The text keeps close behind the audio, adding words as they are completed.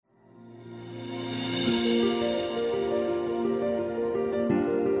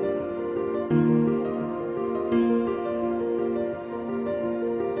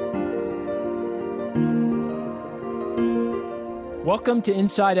Welcome to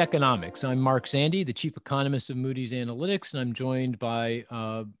Inside Economics. I'm Mark Zandi, the chief economist of Moody's Analytics, and I'm joined by,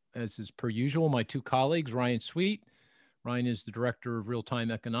 as is per usual, my two colleagues, Ryan Sweet. Ryan is the director of real-time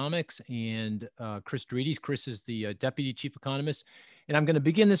economics, and Chris Dreides. Chris is the deputy chief economist. And I'm going to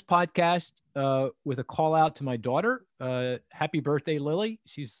begin this podcast with a call out to my daughter. Happy birthday, Lily.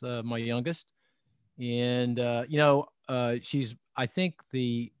 She's my youngest. And, she's, I think,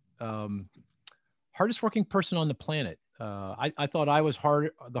 the hardest working person on the planet. I thought I was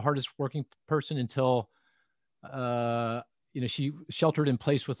the hardest working person until, she sheltered in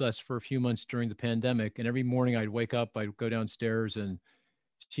place with us for a few months during the pandemic. And every morning I'd wake up, I'd go downstairs, and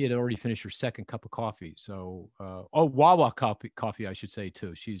she had already finished her second cup of coffee. So, Wawa coffee, I should say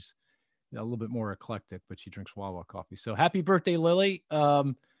too. She's a little bit more eclectic, but she drinks Wawa coffee. So happy birthday, Lily.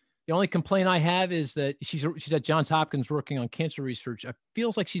 The only complaint I have is that she's at Johns Hopkins working on cancer research. It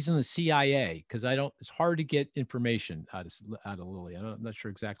feels like she's in the CIA because it's hard to get information out of Lily. I'm not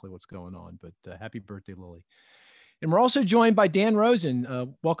sure exactly what's going on, but happy birthday, Lily. And we're also joined by Dan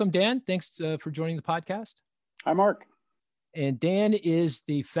Rosen. Welcome, Dan. Thanks for joining the podcast. Hi, Mark. And Dan is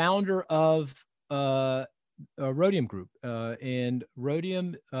the founder of Rhodium Group. And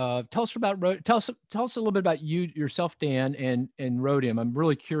Rhodium, tell us a little bit about yourself, Dan, and Rhodium. I'm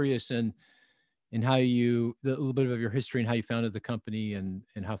really curious in how a little bit of your history and how you founded the company and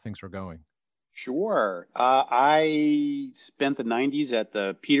how things are going. Sure. I spent the 90s at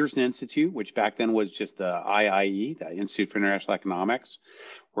the Peterson Institute, which back then was just the IIE, the Institute for International Economics.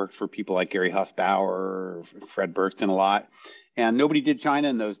 Worked for people like Gary Huffbauer, Fred Bergsten a lot. And nobody did China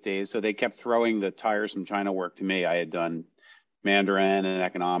in those days, so they kept throwing the tiresome China work to me. I had done Mandarin and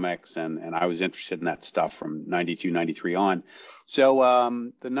economics, and I was interested in that stuff from 92, 93 on.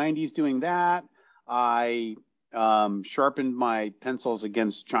 So the 90s doing that, I sharpened my pencils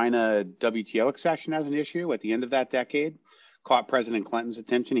against China WTO accession as an issue at the end of that decade. Caught President Clinton's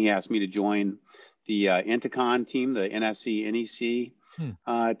attention. He asked me to join the Inticon team, the NSC-NEC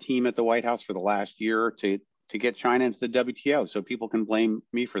team at the White House for the last year to get China into the WTO, so people can blame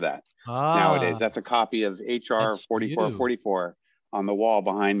me for that. Nowadays, that's a copy of HR 4444 on the wall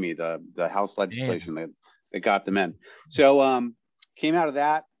behind me, the House legislation that got them in. So came out of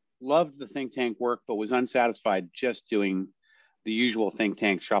that, loved the think tank work, but was unsatisfied just doing the usual think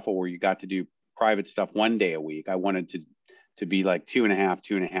tank shuffle where you got to do private stuff one day a week. I wanted to be like two and a half.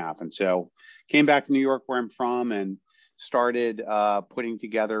 And so came back to New York, where I'm from, and started putting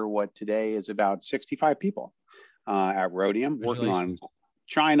together what today is about 65 people at Rhodium, working on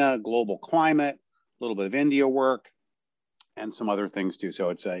China, global climate, a little bit of India work, and some other things too. So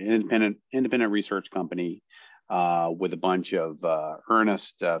it's an independent research company with a bunch of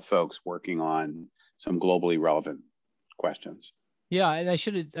earnest folks working on some globally relevant questions. Yeah, and I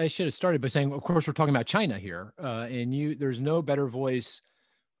should have started by saying, of course, we're talking about China here, and there's no better voice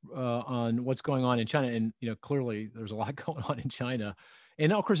on what's going on in China, and clearly there's a lot going on in China,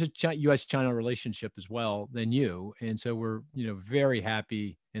 and of course a U.S.-China relationship as well than you. And so we're very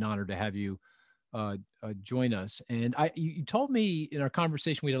happy and honored to have you join us. And you told me in our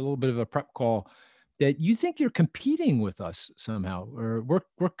conversation, we had a little bit of a prep call, that you think you're competing with us somehow, or we're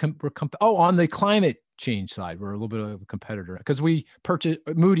on the climate change side, we're a little bit of a competitor because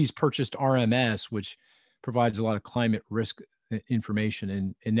Moody's purchased RMS, which provides a lot of climate risk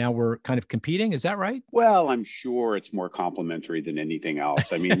information, and now we're kind of competing. Is that right? Well, I'm sure it's more complementary than anything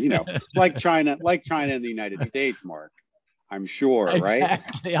else. I mean, like China and the United States, Mark. I'm sure,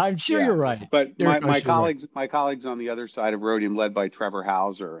 exactly. Right? I'm sure you're right. But my colleagues on the other side of Rhodium, led by Trevor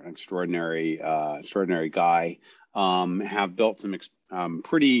Hauser, an extraordinary guy, have built some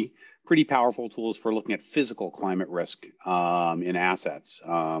pretty powerful tools for looking at physical climate risk in assets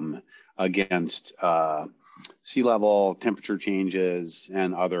against sea level, temperature changes,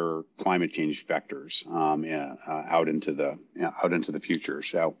 and other climate change vectors out into the future.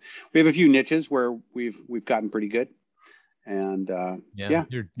 So we have a few niches where we've gotten pretty good, and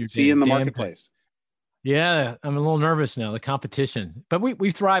you're see you in the marketplace. Yeah, I'm a little nervous now. The competition, but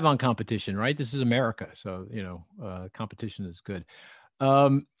we thrive on competition, right? This is America, so competition is good.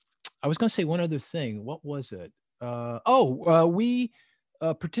 I was going to say one other thing. What was it? We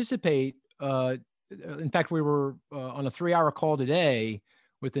participate. In fact, we were on a 3-hour call today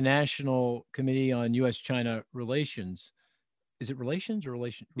with the National Committee on U.S.-China Relations. Is it relations or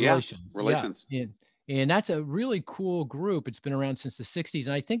relations? Yeah, relations. Relations. Yeah. And that's a really cool group. It's been around since the 60s.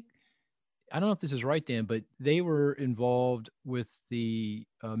 And I don't know if this is right, Dan, but they were involved with the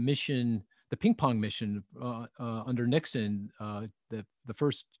mission, the ping pong mission under Nixon, the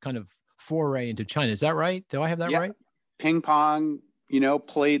first kind of foray into China. Is that right? Do I have that right? Ping pong,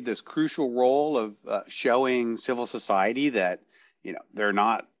 played this crucial role of showing civil society that they're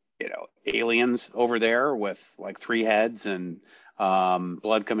not, aliens over there with like three heads and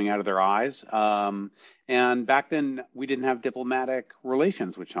blood coming out of their eyes. And back then, we didn't have diplomatic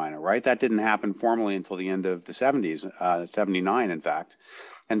relations with China, right? That didn't happen formally until the end of the 70s, 79, in fact.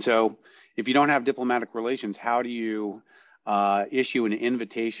 And so if you don't have diplomatic relations, how do you issue an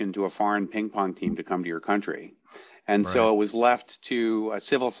invitation to a foreign ping pong team to come to your country? And so it was left to a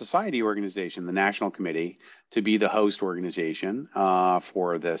civil society organization, the National Committee, to be the host organization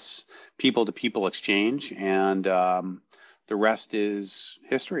for this people-to-people exchange. And the rest is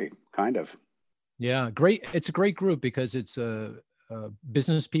history, kind of. Yeah, great. It's a great group because it's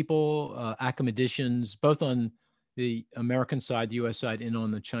business people, academicians, both on the American side, the U.S. side, and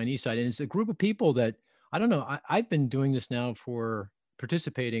on the Chinese side. And it's a group of people that, I don't know, I've been doing this now for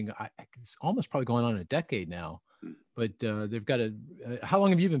participating. It's almost probably going on a decade now. But they've got how long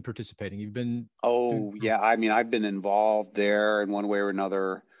have you been participating? You've been... Yeah. I mean, I've been involved there in one way or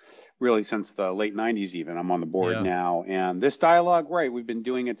another, really since the late 90s even. I'm on the board now. And this dialogue, right, we've been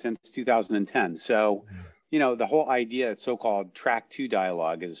doing it since 2010. So, the whole idea, so-called track 2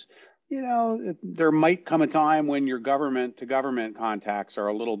 dialogue is, there might come a time when your government to government contacts are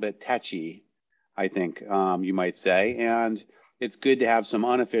a little bit touchy, I think you might say. And it's good to have some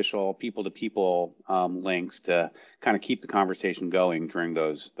unofficial people-to-people links to kind of keep the conversation going during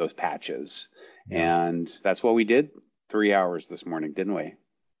those patches. Yeah. And that's what we did 3 hours this morning, didn't we?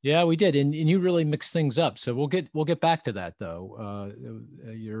 Yeah, we did, and you really mixed things up. So we'll get back to that though.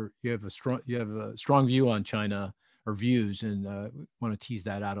 You have a strong view on China, or views, and want to tease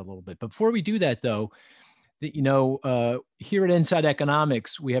that out a little bit. But before we do that though, here at Inside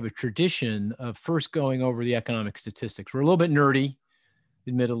Economics, we have a tradition of first going over the economic statistics. We're a little bit nerdy,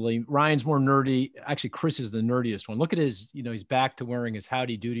 admittedly. Ryan's more nerdy. Actually, Chris is the nerdiest one. Look at his, he's back to wearing his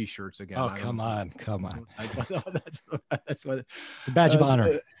Howdy Doody shirts again. Oh, come on. That's what the badge of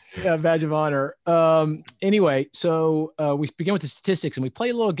honor. Yeah, badge of honor. Anyway, so we begin with the statistics, and we play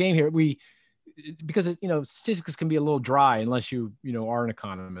a little game here. Because statistics can be a little dry unless you are an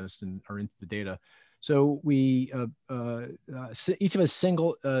economist and are into the data. So we each of us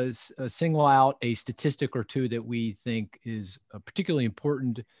single out a statistic or two that we think is particularly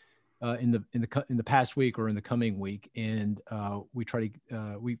important in the past week or in the coming week, and we try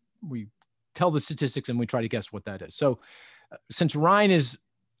to we tell the statistics and we try to guess what that is. So since Ryan is,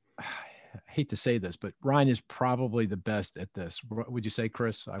 I hate to say this, but Ryan is probably the best at this. Would you say,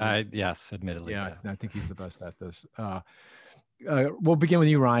 Chris? Yes, admittedly. Yeah, I think he's the best at this. We'll begin with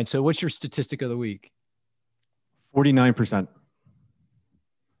you, Ryan. So what's your statistic of the week? 49%.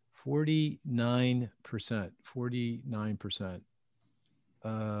 49%. 49%.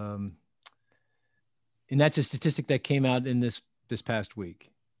 And that's a statistic that came out in this past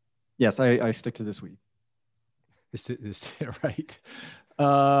week. Yes, I stick to this week. This right.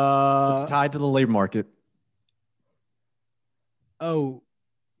 It's tied to the labor market. Oh,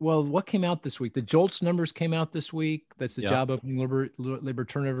 well, what came out this week? The JOLTS numbers came out this week. That's the job opening labor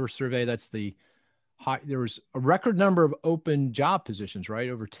turnover survey. That's the high. There was a record number of open job positions, right?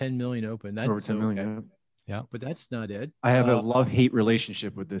 Over 10 million open. That's over 10 million. Okay. Yeah, but that's not it. I have a love-hate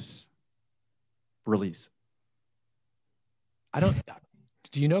relationship with this release. Do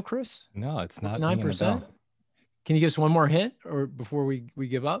you know, Chris? No, it's not 9%. Can you give us one more hint, or before we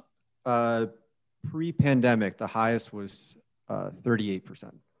give up? Pre-pandemic, the highest was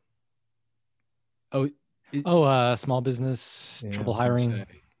 38%. Small business, trouble hiring.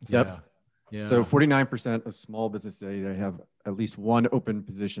 Yep. Yeah. So 49% of small business say they have at least one open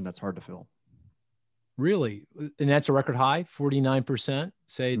position that's hard to fill. Really? And that's a record high? 49%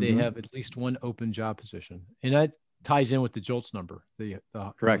 say they have at least one open job position. And that ties in with the JOLTS number.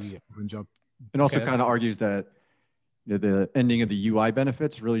 Correct. The open job. It also kind of argues that the ending of the UI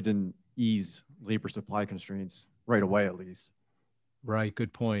benefits really didn't ease labor supply constraints right away, at least. Right.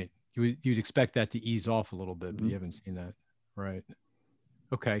 Good point. You'd expect that to ease off a little bit, but you haven't seen that. Right.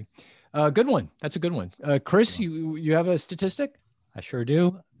 Okay. Good one. That's a good one. Chris, you have a statistic? I sure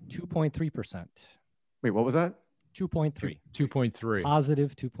do. 2.3%. Wait, what was that? 2.3. 2.3.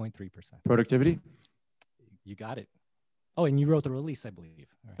 Positive 2.3%. Productivity? You got it. Oh, and you wrote the release, I believe.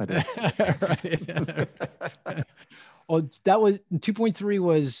 I did. Right. Well, that was 2.3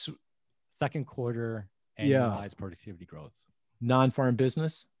 was second quarter annualized productivity growth. Non-farm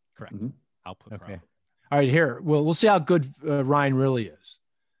business? Correct. Output. Okay. All right, here. Well, we'll see how good Ryan really is.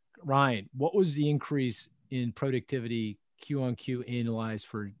 Ryan, what was the increase in productivity Q on Q annualized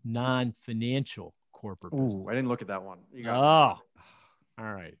for non-financial corporate business? I didn't look at that one. All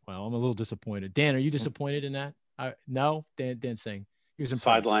right. Well, I'm a little disappointed. Dan, are you disappointed in that? No? Dan's saying He was impressed.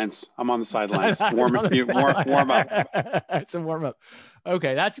 Sidelines. I'm on the sidelines. Warm up. It's a warm up.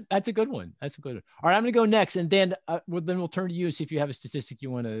 Okay, that's a good one. That's a good one. All right, I'm going to go next, and Dan, then we'll turn to you and see if you have a statistic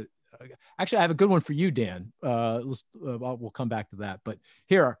you want to. Actually, I have a good one for you, Dan. We'll come back to that. But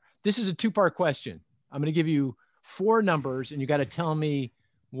this is a two-part question. I'm going to give you 4 numbers, and you got to tell me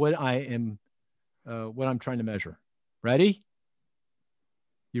what I'm trying to measure. Ready?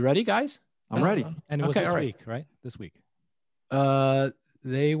 You ready, guys? I'm ready. And it was Okay, this all right. week, right? This week.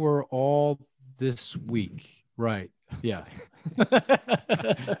 They were all this week. Right. Yeah.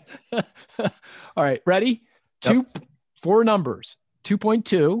 All right. Ready? Yep. 4 numbers.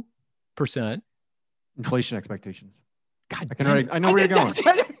 2.2%. Inflation expectations. God, I know where you're going.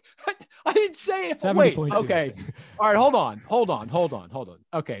 I didn't say it. 70.2. Wait. Okay. All right. Hold on.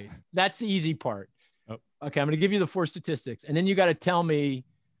 Okay. That's the easy part. Oh. Okay. I'm going to give you the 4 statistics, and then you got to tell me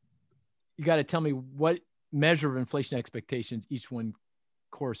what measure of inflation expectations each one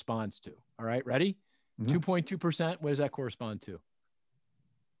corresponds to. All right. Ready? 2.2%. What does that correspond to?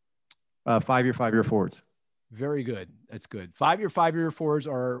 5-year forwards. Very good. That's good. 5-year forwards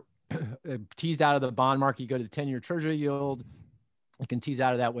are teased out of the bond market. You go to the 10-year treasury yield. You can tease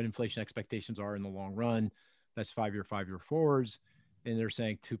out of that what inflation expectations are in the long run. That's 5-year forwards. And they're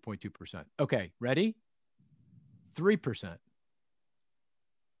saying 2.2%. Okay. Ready? 3%.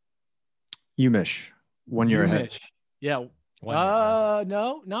 UMISH. 1 year ahead. Yeah. 1 year.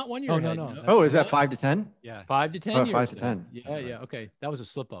 No, not 1 year. Oh, ahead. no. Oh, is that 5 to 10? Yeah. 5 to 10 Oh, years. 5 to 10. Yeah. That's Yeah. right. Okay. That was a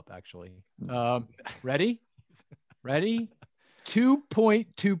slip up, actually. Ready?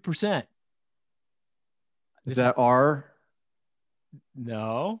 2.2%. Is that our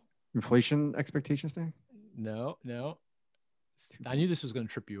No. inflation expectations thing? No. I knew this was going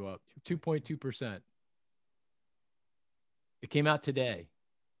to trip you up. 2.2%. It came out today.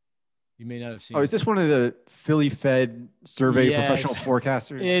 You may not have seen. Oh, is this one of the Philly Fed survey Yes. professional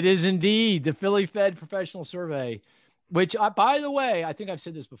forecasters? It is indeed the Philly Fed professional survey, which, by the way, I think I've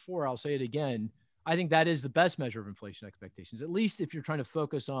said this before. I'll say it again. I think that is the best measure of inflation expectations, at least if you're trying to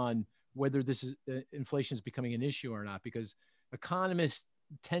focus on whether this is inflation is becoming an issue or not, because economists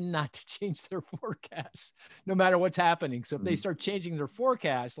tend not to change their forecasts no matter what's happening. So if they start changing their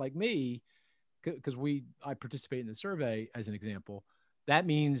forecasts, like me, because I participate in the survey as an example, that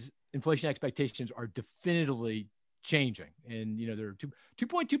means inflation expectations are definitively changing. And, they're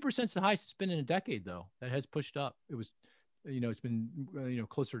 2.2% is the highest it's been in a decade, though. That has pushed up. It was, it's been,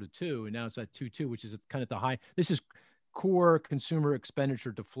 closer to 2, and now it's at 2.2, which is kind of the high. This is core consumer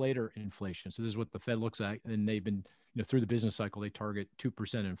expenditure deflator inflation. So this is what the Fed looks at, and they've been, through the business cycle, they target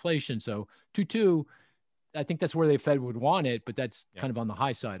 2% inflation. So 2.2, I think that's where the Fed would want it, but that's kind of on the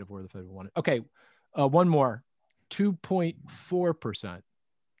high side of where the Fed would want it. Okay. One more, 2.4%.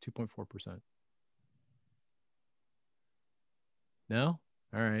 2.4%. No?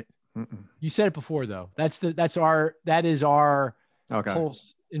 All right. You said it before, though. That is our Okay.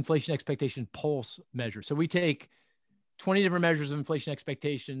 pulse inflation expectation pulse measure. So we take 20 different measures of inflation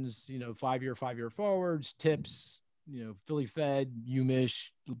expectations, 5-year forwards, tips, Philly Fed, UMISH,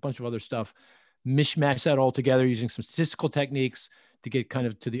 a bunch of other stuff, mishmash that all together using some statistical techniques to get kind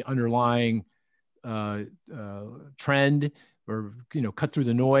of to the underlying trend, or, cut through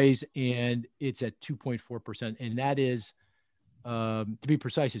the noise. And it's at 2.4%. And that is, to be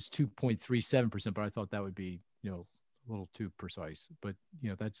precise, it's 2.37%, but I thought that would be, a little too precise, but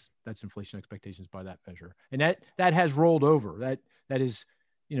that's inflation expectations by that measure. And that has rolled over. That is,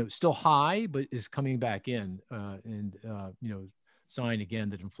 still high, but is coming back in, and sign again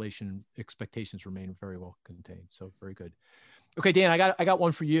that inflation expectations remain very well contained. So very good. Okay, Dan, I got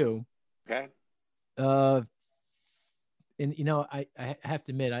one for you. Okay. And I have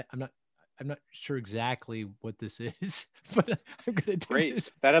to admit, I'm not sure exactly what this is, but I'm going to do Great.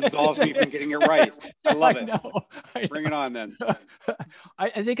 this. That absolves me from getting it right. I love it. I Bring it on then. I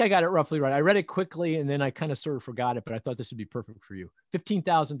think I got it roughly right. I read it quickly and then I kind of sort of forgot it, but I thought this would be perfect for you.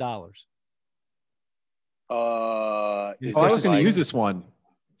 $15,000. I was going to use this one.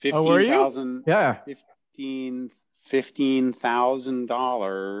 15,000. Yeah.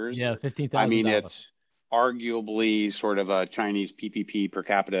 $15,000. Yeah, $15,000. I mean, it's arguably sort of a Chinese PPP per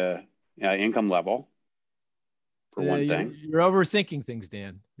capita income level, for one thing. You're overthinking things,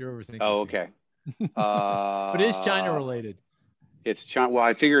 Dan. You're overthinking. Oh, things. okay. But it is China related. It's China. Well,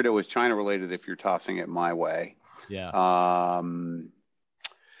 I figured it was China related if you're tossing it my way. Yeah.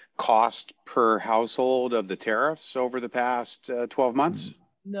 Cost per household of the tariffs over the past 12 months?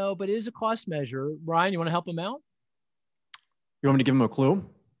 No, but it is a cost measure. Brian, you want to help him out? You want me to give him a clue?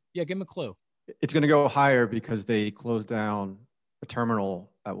 Yeah, give him a clue. It's going to go higher because they closed down a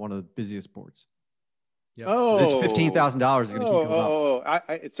terminal at one of the busiest ports. Yep. Oh, This $15,000 is going to keep going up.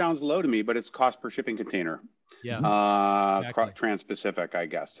 It sounds low to me, but it's cost per shipping container. Yeah. Exactly. Trans-Pacific, I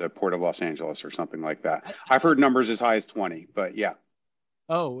guess, to Port of Los Angeles or something like that. I've heard numbers as high as 20, but yeah.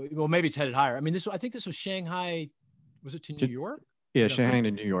 Oh, well, maybe it's headed higher. I mean, I think this was Shanghai. Was it to New York? Yeah, Shanghai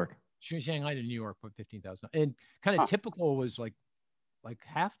to New York. Shanghai to New York put 15,000, and kind of typical was like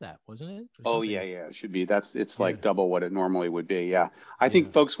half that, wasn't it? Oh yeah, it should be. It's like double what it normally would be. Yeah, I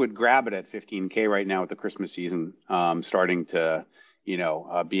think folks would grab it at 15K right now with the Christmas season starting to,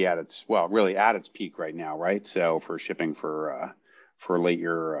 be at its peak right now, right? So for shipping for late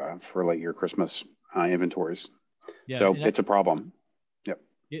year Christmas inventories, so it's a problem.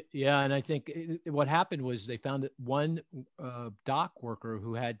 Yeah, and I think what happened was they found that one dock worker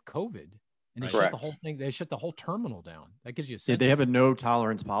who had COVID, and they shut the whole thing. They shut the whole terminal down. That gives you a sense. Yeah, they have a no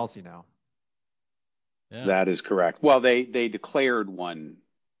tolerance policy now. Yeah. That is correct. Well, they declared one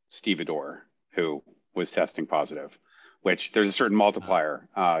stevedore who was testing positive, which there's a certain multiplier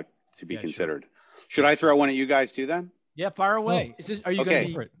to be considered. Sure. Should I throw one at you guys too then? Yeah, fire away. Are you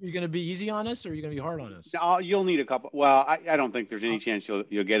going to be easy on us, or are you going to be hard on us? No, you'll need a couple. Well, I don't think there's any chance you'll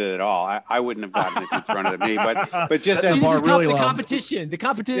get it at all. I wouldn't have gotten it if you'd thrown it at me, but just as the competition,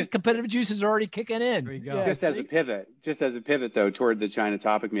 competitive juices are already kicking in. There you go. Just as a pivot though toward the China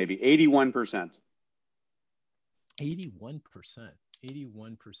topic, maybe 81%. 81%.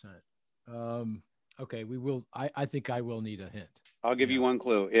 Okay, we will. I think I will need a hint. I'll give you one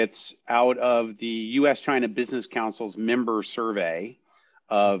clue. It's out of the U.S.-China Business Council's member survey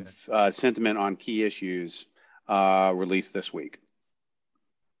of sentiment on key issues released this week.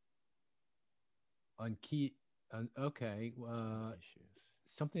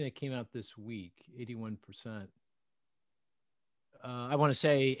 Something that came out this week, 81%. I want to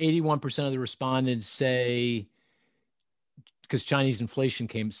say 81% of the respondents say, because Chinese inflation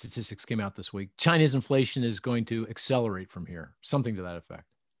statistics came out this week, China's inflation is going to accelerate from here, something to that effect.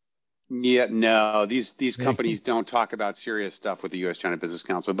 Yeah, no, these companies don't talk about serious stuff with the U.S.-China Business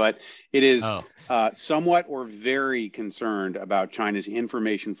Council, but it is somewhat or very concerned about China's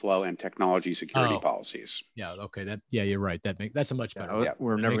information flow and technology security policies. Yeah, okay, you're right. That's a much better.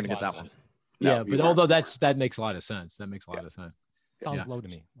 We're never going to get that one. No, but although that makes a lot of sense. That makes a lot of sense. Sounds low to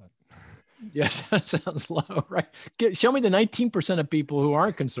me. Yes, that sounds low, right? Show me the 19% of people who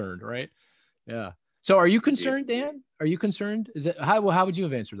aren't concerned, right? Yeah. So are you concerned, Dan? Are you concerned? Is it how would you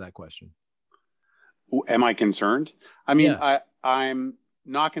have answered that question? Am I concerned? I mean, I'm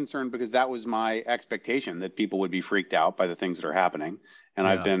not concerned because that was my expectation, that people would be freaked out by the things that are happening. And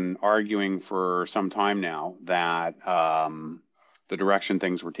I've been arguing for some time now that the direction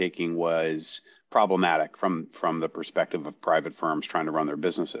things were taking was problematic from the perspective of private firms trying to run their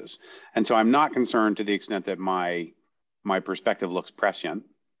businesses. And so I'm not concerned to the extent that my perspective looks prescient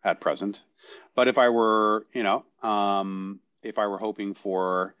at present. But if I were, if I were hoping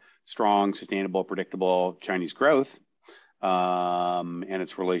for strong, sustainable, predictable Chinese growth and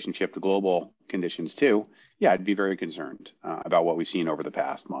its relationship to global conditions too, I'd be very concerned about what we've seen over the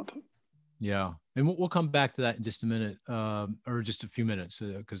past month. Yeah. And we'll come back to that in just a minute, or just a few minutes,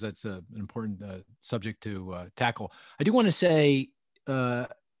 because that's an important subject to tackle. I do want to say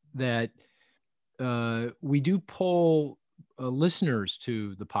that we do poll listeners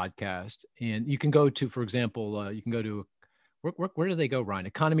to the podcast, and you can go to, for example, where do they go, Ryan?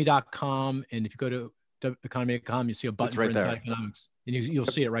 Economy.com. And if you go to economy.com, you see a button for Inside Economics, and you'll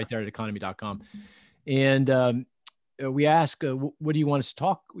see it right there at economy.com. And we ask, what do you want us to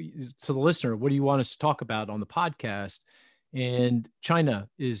talk to the listener? What do you want us to talk about on the podcast? And China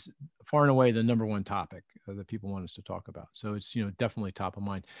is far and away the number one topic that people want us to talk about. So it's, definitely top of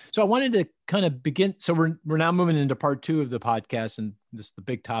mind. So I wanted to kind of begin. So we're now moving into part 2 of the podcast, and this is the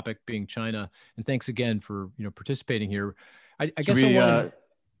big topic being China. And thanks again for, participating here. I guess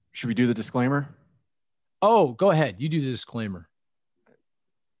should we do the disclaimer? Oh, go ahead. You do the disclaimer.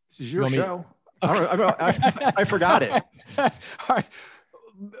 This is your show. I forgot it. All right.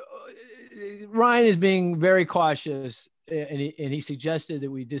 Ryan is being very cautious, and he suggested that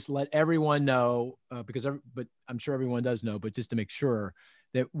we just let everyone know, but I'm sure everyone does know, but just to make sure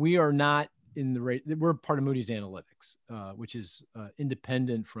that we are not in the rate, we're part of Moody's Analytics, which is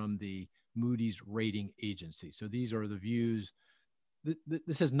independent from the Moody's rating agency. So these are the views.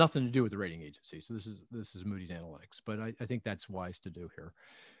 This has nothing to do with the rating agency. So this is Moody's Analytics, but I think that's wise to do here,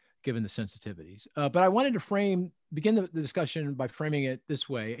 given the sensitivities. But I wanted to begin the discussion by framing it this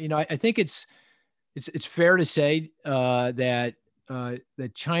way. I think it's fair to say that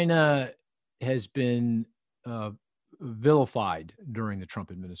China has been vilified during the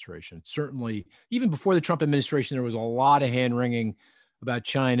Trump administration. Certainly, even before the Trump administration, there was a lot of hand-wringing about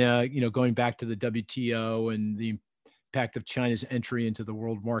China, going back to the WTO and the impact of China's entry into the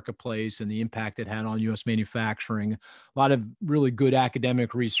world marketplace and the impact it had on U.S. manufacturing. A lot of really good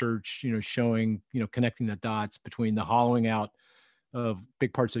academic research, showing, connecting the dots between the hollowing out of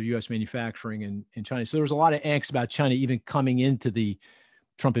big parts of U.S. manufacturing in China. So there was a lot of angst about China even coming into the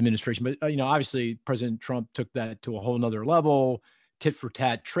Trump administration. But, obviously President Trump took that to a whole nother level, tit for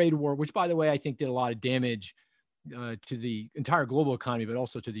tat trade war, which, by the way, I think did a lot of damage to the entire global economy, but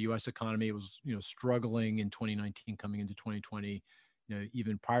also to the U.S. economy. It was, struggling in 2019, coming into 2020.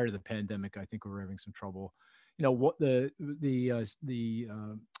 Even prior to the pandemic, I think we were having some trouble. What the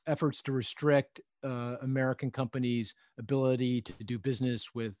efforts to restrict American companies' ability to do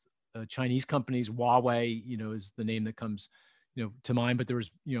business with Chinese companies. Huawei, is the name that comes, to mind. But there was,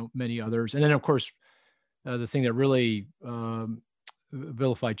 many others. And then, of course, the thing that really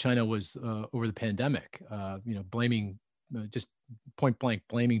vilified China was over the pandemic, blaming, just point blank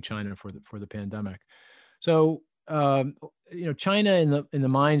blaming China for the pandemic. So China in the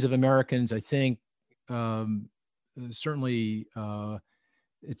minds of Americans, I think, certainly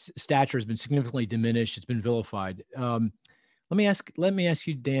its stature has been significantly diminished. It's been vilified. Let me ask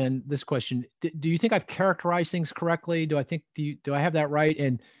you, Dan, this question. Do you think I've characterized things correctly? Do I have that right?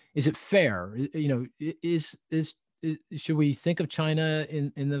 And is it fair? Should we think of China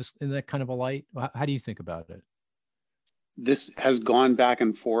in that kind of a light? How do you think about it? This has gone back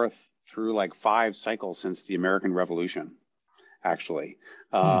and forth through like 5 cycles since the American Revolution, actually.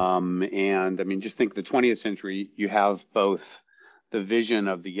 And I mean, just think the 20th century, you have both the vision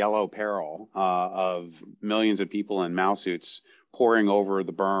of the yellow peril of millions of people in Mao suits pouring over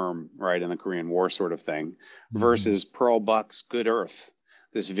the berm, right, in the Korean War sort of thing, versus Pearl Buck's Good Earth,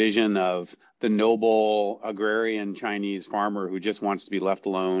 this vision of the noble agrarian Chinese farmer who just wants to be left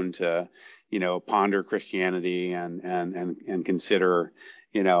alone to, ponder Christianity and consider,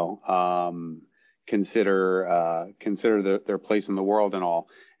 consider their place in the world and all.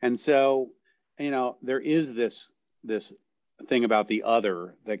 And so, there is this thing about the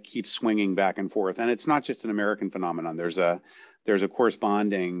other that keeps swinging back and forth, and it's not just an American phenomenon. There's a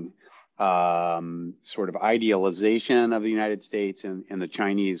corresponding sort of idealization of the United States in the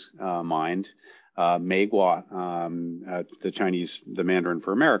Chinese mind. Meiguo, the Mandarin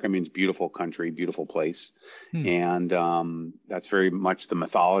for America, means beautiful country, beautiful place. And that's very much the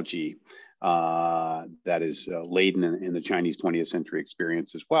mythology that is laden in the Chinese 20th century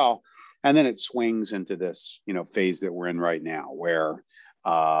experience as well. And then it swings into this, phase that we're in right now, where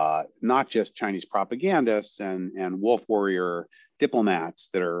not just Chinese propagandists and wolf warrior diplomats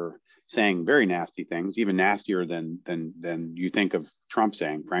that are saying very nasty things, even nastier than you think of Trump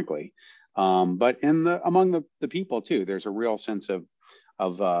saying, frankly. But among the people too, there's a real sense of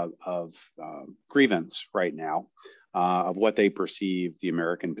grievance right now of what they perceive the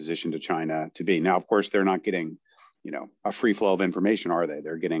American position to China to be. Now, of course, they're not getting, a free flow of information, are they?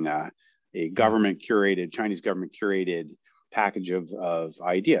 They're getting a Chinese government curated package of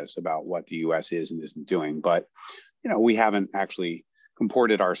ideas about what the U.S. is and isn't doing. But, we haven't actually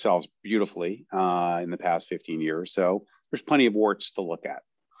comported ourselves beautifully in the past 15 years. So there's plenty of warts to look at.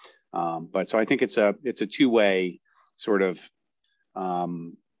 But so I think it's a two-way sort of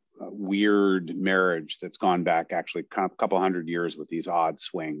weird marriage that's gone back actually a couple hundred years with these odd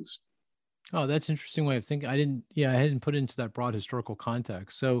swings. Oh, that's an interesting way of thinking. I hadn't put it into that broad historical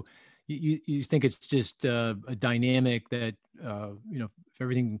context. So you think it's just a dynamic that,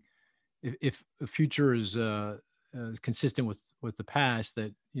 if the future is consistent with the past,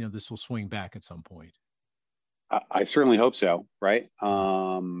 that, this will swing back at some point. I certainly hope so. Right.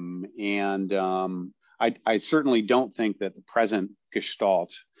 I certainly don't think that the present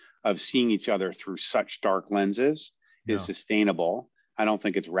gestalt of seeing each other through such dark lenses is sustainable. I don't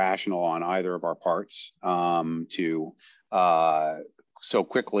think it's rational on either of our parts to so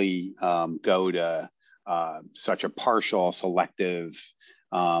quickly go to such a partial, selective,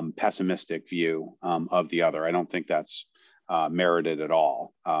 pessimistic view of the other. I don't think that's merited at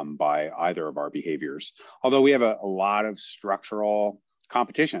all by either of our behaviors. Although we have a lot of structural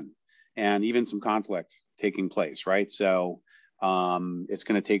competition and even some conflict taking place, right? So it's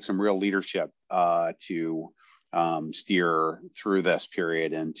going to take some real leadership to steer through this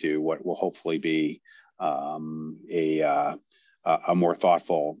period into what will hopefully be a more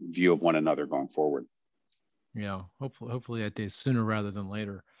thoughtful view of one another going forward. Yeah, hopefully that day sooner rather than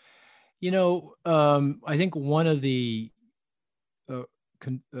later. I think one of the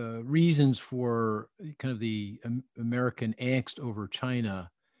reasons for kind of the American angst over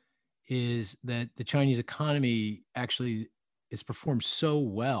China is that the Chinese economy actually has performed so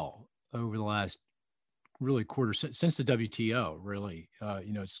well over the last really quarter since the WTO. Really,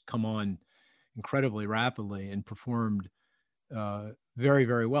 it's come on incredibly rapidly and performed very,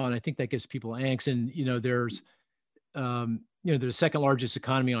 very well. And I think that gives people angst. And there's the second largest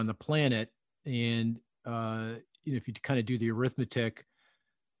economy on the planet, and if you kind of do the arithmetic,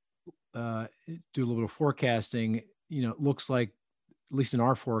 do a little bit of forecasting, it looks like, at least in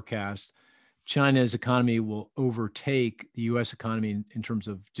our forecast, China's economy will overtake the U.S. economy in terms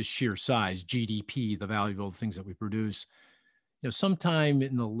of just sheer size, GDP, the value of all the things that we produce. Sometime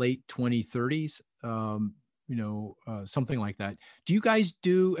in the late 2030s, something like that. Do you guys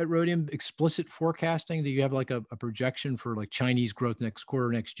do at Rhodium explicit forecasting? Do you have like a projection for like Chinese growth next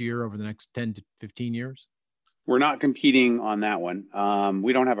quarter, next year, over the next 10 to 15 years? We're not competing on that one.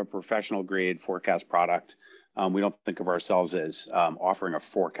 We don't have a professional grade forecast product. We don't think of ourselves as offering a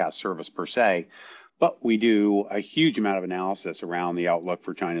forecast service per se, but we do a huge amount of analysis around the outlook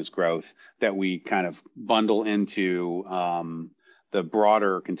for China's growth that we kind of bundle into the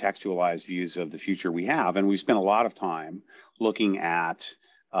broader contextualized views of the future we have. And we spent a lot of time looking at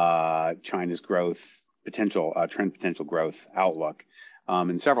China's growth potential, trend potential growth outlook.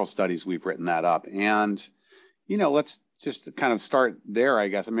 In several studies, we've written that up. And, let's just kind of start there, I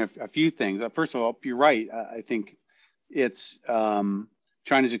guess. I mean, a few things. First of all, you're right. I think it's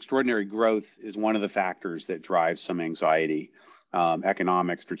China's extraordinary growth is one of the factors that drives some anxiety,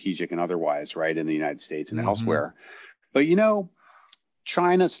 economic, strategic, and otherwise, right, in the United States and elsewhere. But,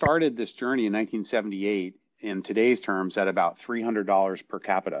 China started this journey in 1978 in today's terms at about $300 per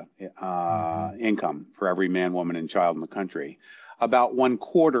capita income for every man, woman, and child in the country, about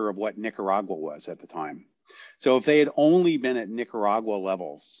 1/4 of what Nicaragua was at the time. So if they had only been at Nicaragua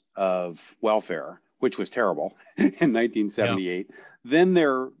levels of welfare, which was terrible in 1978, then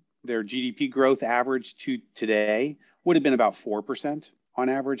their GDP growth average to today would have been about 4% on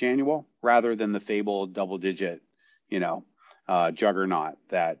average annual, rather than the fabled double-digit, juggernaut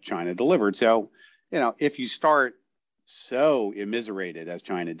that China delivered. So, if you start so immiserated as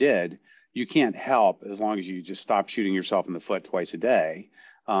China did, you can't help, as long as you just stop shooting yourself in the foot twice a day,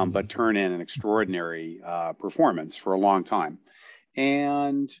 but turn in an extraordinary performance for a long time.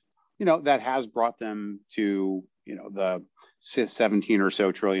 And, that has brought them to, the 17 or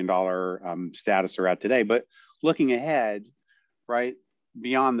so trillion dollar status they're at today. But looking ahead, right,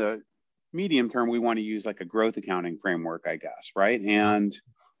 beyond the medium term, we want to use like a growth accounting framework, I guess, right? And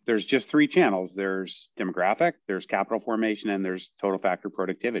there's just three channels. There's demographic, there's capital formation, and there's total factor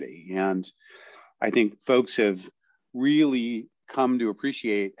productivity. And I think folks have really come to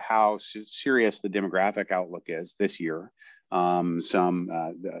appreciate how serious the demographic outlook is this year.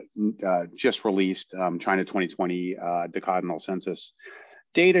 Just released China 2020 decadal census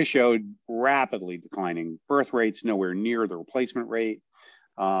data showed rapidly declining birth rates, nowhere near the replacement rate.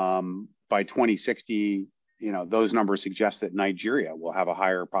 By 2060, those numbers suggest that Nigeria will have a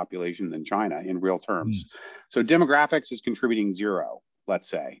higher population than China in real terms. So demographics is contributing zero, let's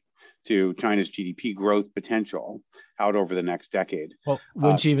say, to China's GDP growth potential out over the next decade. Well,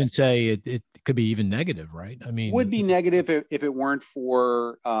 wouldn't you even say it could be even negative, right? I mean, would be negative if it weren't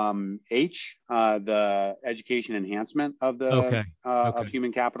for the education enhancement of the of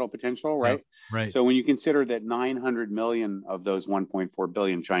human capital potential, right? Yep, right. So when you consider that 900 million of those 1.4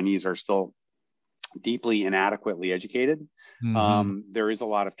 billion Chinese are still deeply inadequately educated, there is a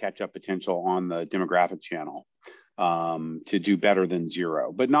lot of catch-up potential on the demographic channel to do better than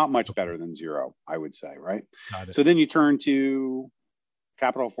zero, but not much better than zero, I would say, right? So then you turn to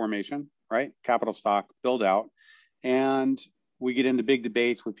capital formation, right? Capital stock build out. And we get into big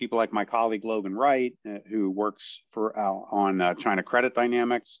debates with people like my colleague, Logan Wright, who works on China credit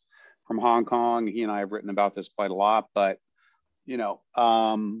dynamics from Hong Kong. He and I have written about this quite a lot, but,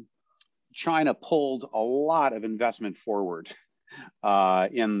 China pulled a lot of investment forward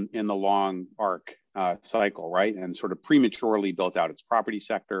in the long arc cycle, right? And sort of prematurely built out its property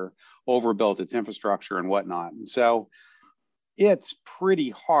sector, overbuilt its infrastructure and whatnot. And so it's pretty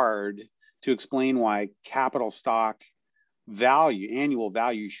hard to explain why capital stock value, annual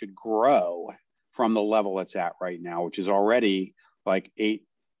value, should grow from the level it's at right now, which is already like $8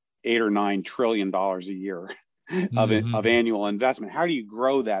 or $9 trillion a year of annual investment. How do you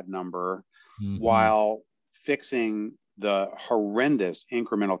grow that number while fixing the horrendous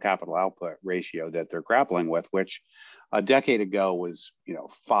incremental capital output ratio that they're grappling with, which a decade ago was,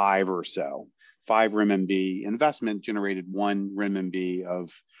 5 or so. 5 RMB investment generated 1 RMB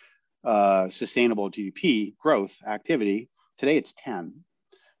of sustainable GDP growth activity. Today it's 10,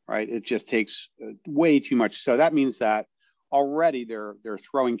 right? It just takes way too much. So that means that already they're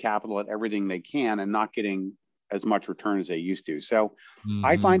throwing capital at everything they can and not getting as much return as they used to. So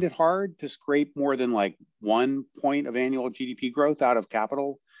I Mhm. find it hard to scrape more than like 1 point of annual GDP growth out of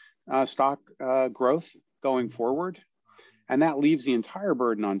capital stock growth going forward. And that leaves the entire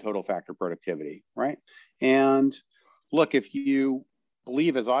burden on total factor productivity, right? And look, if you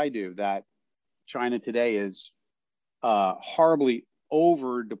believe, as I do, that China today is horribly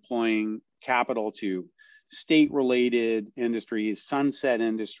over deploying capital to state-related industries, sunset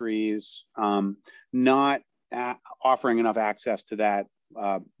industries, not offering enough access to that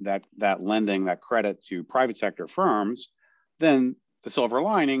lending, that credit to private sector firms, then the silver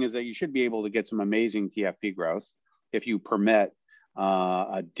lining is that you should be able to get some amazing TFP growth if you permit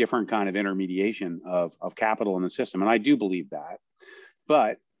a different kind of intermediation of capital in the system. And I do believe that.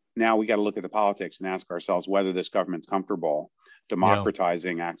 But now we got to look at the politics and ask ourselves whether this government's comfortable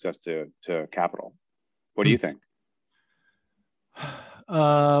democratizing access to capital. What do you think?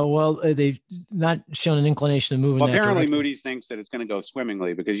 Well, they've not shown an inclination to move in that Apparently direction. Moody's thinks that it's going to go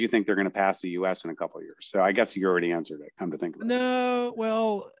swimmingly because you think they're going to pass the U.S. in a couple of years. So I guess you already answered it. Come to think of it. No,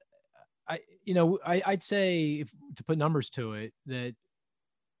 well, I'd say, to put numbers to it, that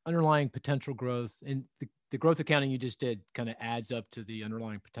underlying potential growth and the growth accounting you just did kind of adds up to the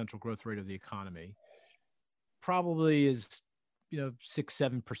underlying potential growth rate of the economy. Probably is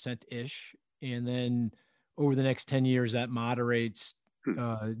 6-7% ish, and then over the next 10 years that moderates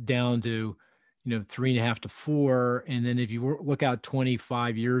down to 3.5 to 4, and then if you look out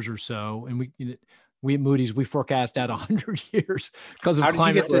 25 years or so, and we at Moody's, we forecast out 100 years because of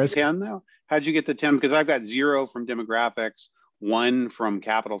climate risk. How did you get to 10 though? How'd you get to 10? Because I've got 0 from demographics, 1 from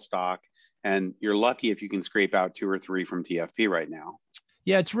capital stock, and you're lucky if you can scrape out 2 or 3 from TFP right now.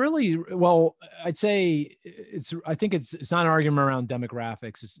 Yeah, it's really, well, I'd say I think it's not an argument around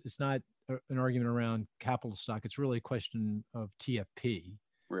demographics. It's not an argument around capital stock. It's really a question of TFP.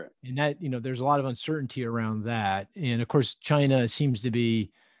 Right. And that, there's a lot of uncertainty around that. And of course, China seems to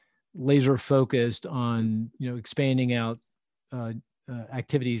be laser focused on, expanding out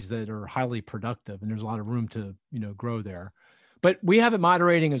activities that are highly productive. And there's a lot of room to, grow there. But we have it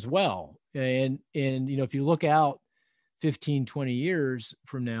moderating as well. And if you look out 15, 20 years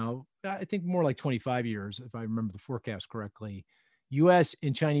from now, I think more like 25 years, if I remember the forecast correctly, US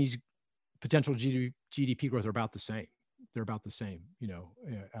and Chinese potential GDP growth are about the same. They're about the same,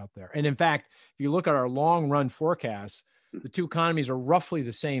 out there. And in fact, if you look at our long run forecasts, the two economies are roughly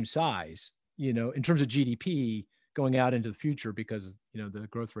the same size, in terms of GDP going out into the future, because, the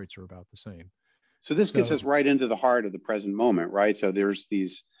growth rates are about the same. So this gets us right into the heart of the present moment, right? So there's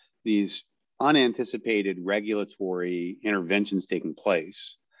these unanticipated regulatory interventions taking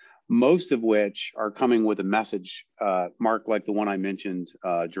place, most of which are coming with a message, Mark, like the one I mentioned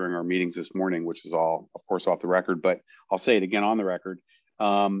during our meetings this morning, which is all, of course, off the record, but I'll say it again on the record,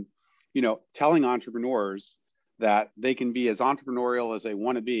 telling entrepreneurs that they can be as entrepreneurial as they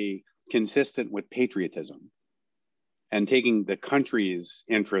want to be, consistent with patriotism and taking the country's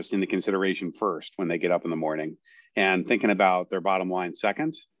interest into consideration first when they get up in the morning and thinking about their bottom line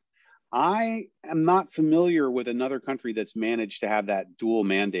second. I am not familiar with another country that's managed to have that dual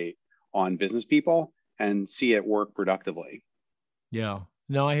mandate on business people and see it work productively. Yeah,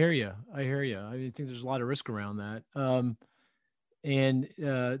 no, I hear you. I think there's a lot of risk around that. And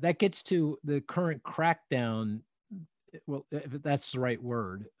that gets to the current crackdown, well, if that's the right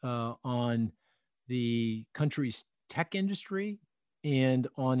word, on the country's tech industry and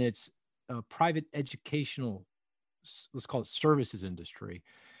on its private educational, let's call it services industry,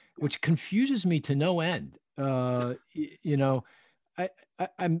 which confuses me to no end. I'm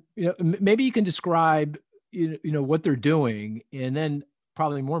maybe you can describe, what they're doing, and then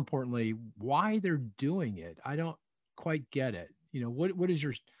probably more importantly, why they're doing it. I don't quite get it. What is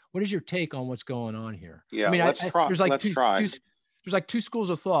your take on what's going on here? Yeah, I mean, let's try. There's like two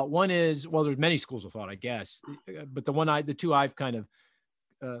schools of thought. One is, well, there's many schools of thought, I guess, but the two I've kind of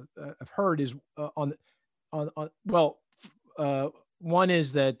I've heard is one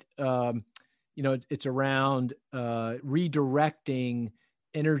is that it's around redirecting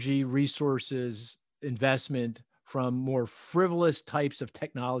energy resources investment from more frivolous types of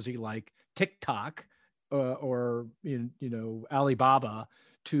technology like TikTok or Alibaba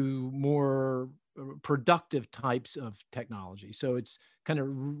to more productive types of technology. So it's kind of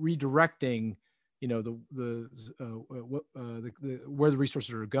redirecting where the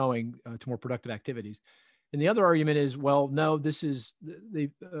resources are going to more productive activities. And the other argument is, well, no, this is the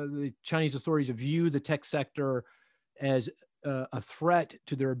Chinese authorities view the tech sector as a threat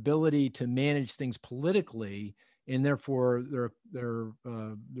to their ability to manage things politically, and therefore they're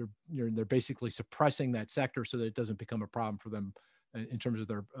basically suppressing that sector so that it doesn't become a problem for them in terms of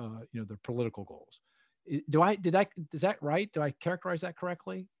their their political goals. Is that right? Do I characterize that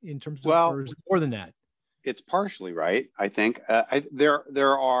correctly in terms of, Well, or is it more than that? it's partially right, I think.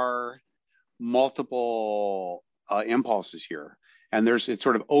 There are multiple impulses here, and it's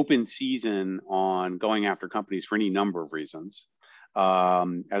sort of open season on going after companies for any number of reasons.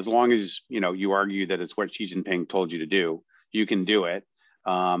 As long as you argue that it's what Xi Jinping told you to do, you can do it,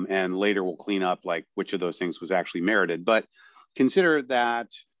 and later we'll clean up like which of those things was actually merited. But consider that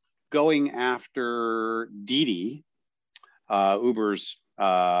going after Didi, Uber's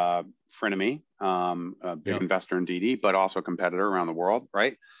frenemy, a big investor in Didi, but also a competitor around the world,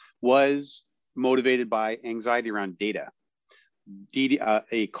 right, was motivated by anxiety around data. Didi,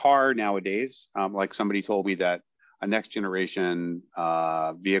 a car nowadays, like somebody told me that a next generation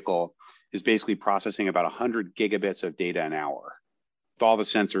vehicle is basically processing about 100 gigabits of data an hour, with all the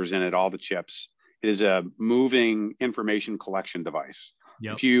sensors in it, all the chips. It is a moving information collection device.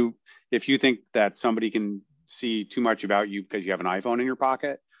 Yep. If you think that somebody can see too much about you because you have an iPhone in your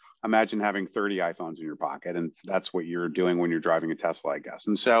pocket, imagine having 30 iPhones in your pocket, and that's what you're doing when you're driving a Tesla, I guess.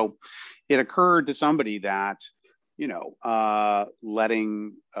 And so it occurred to somebody that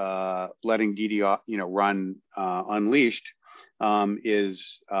letting Didi run unleashed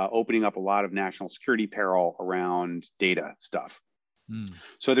is opening up a lot of national security peril around data stuff.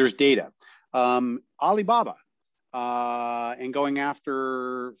 So there's data. Alibaba and going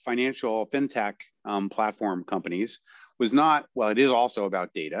after financial fintech platform companies was not, well, it is also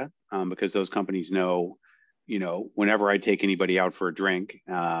about data because those companies know, whenever I take anybody out for a drink,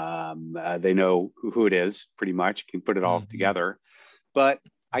 they know who it is pretty much, can put it all together. But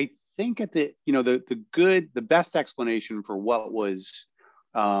I think at the best explanation for what was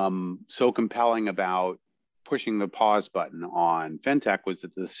so compelling about pushing the pause button on fintech was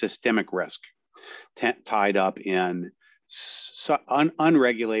that the systemic risk tied up in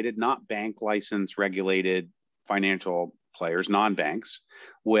unregulated, not bank license regulated financial players, non-banks,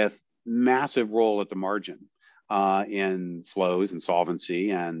 with massive role at the margin in flows and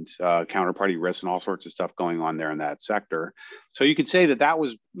solvency and counterparty risk and all sorts of stuff going on there in that sector. So you could say that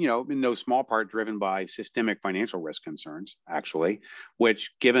was, in no small part driven by systemic financial risk concerns, actually,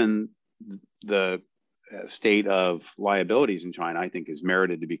 which given the state of liabilities in China, I think is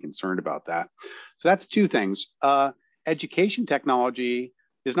merited to be concerned about that. So that's two things. Education technology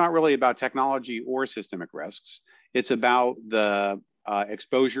is not really about technology or systemic risks. It's about the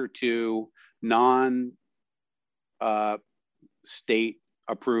exposure to non-state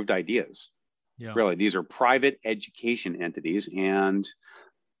approved ideas. Yeah. Really, these are private education entities, and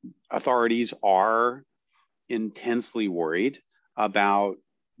authorities are intensely worried about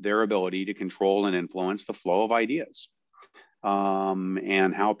their ability to control and influence the flow of ideas,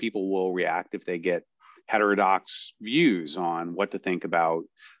 and how people will react if they get heterodox views on what to think about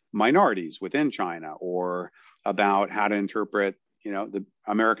minorities within China, or about how to interpret, the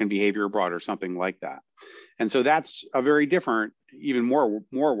American behavior abroad or something like that. And so that's a very different, even more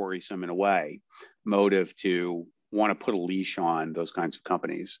worrisome in a way, motive to want to put a leash on those kinds of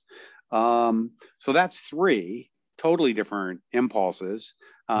companies. So that's three totally different impulses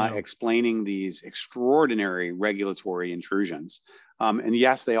explaining these extraordinary regulatory intrusions. And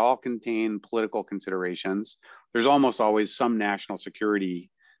yes, they all contain political considerations. There's almost always some next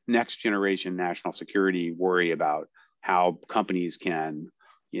generation national security worry about how companies can,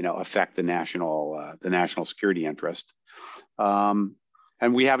 affect the national security interest. And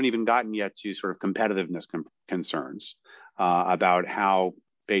we haven't even gotten yet to sort of competitiveness concerns about how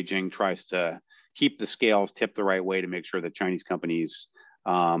Beijing tries to keep the scales tipped the right way to make sure that Chinese companies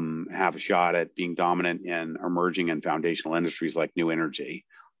have a shot at being dominant in emerging and foundational industries like new energy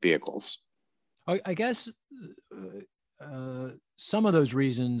vehicles. I guess some of those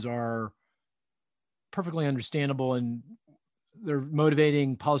reasons are perfectly understandable, and they're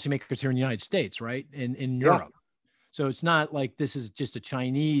motivating policymakers here in the United States, right? In Europe. Yeah. So it's not like this is just a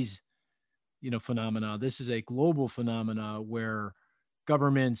Chinese, phenomena. This is a global phenomena where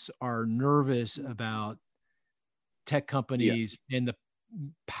governments are nervous about tech companies and the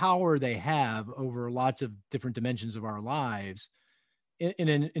power they have over lots of different dimensions of our lives.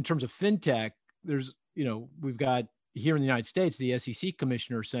 In terms of fintech, there's, we've got here in the United States, the SEC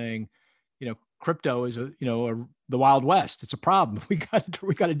commissioner saying, crypto is the Wild West. It's a problem. We got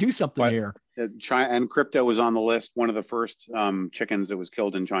to do something here. China, and crypto was on the list. One of the first chickens that was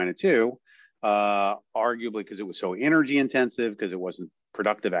killed in China too, arguably because it was so energy intensive, because it wasn't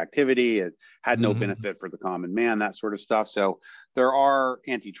productive activity. It had no benefit for the common man, that sort of stuff. So there are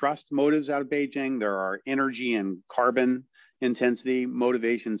antitrust motives out of Beijing. There are energy and carbon intensity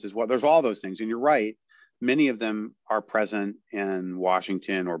motivations as well. There's all those things. And you're right many of them are present in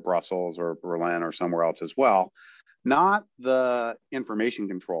Washington or Brussels or Berlin or somewhere else as well. Not the information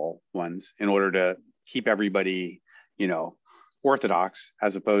control ones in order to keep everybody, orthodox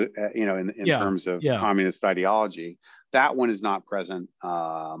as opposed, in terms of communist ideology. That one is not present.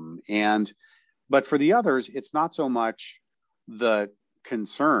 But for the others, it's not so much the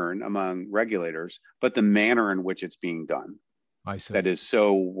concern among regulators, but the manner in which it's being done. I see. That is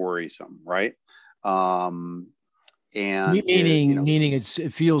so worrisome, right? And meaning it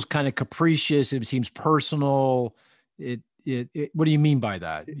feels kind of capricious. It seems personal. What do you mean by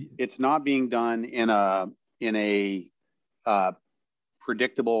that? It's not being done in a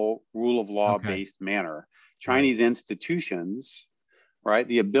predictable rule of law based manner. Chinese institutions, right?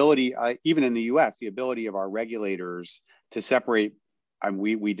 The ability, even in the U.S., the ability of our regulators to separate.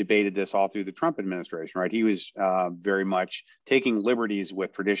 We debated this all through the Trump administration, right? He was very much taking liberties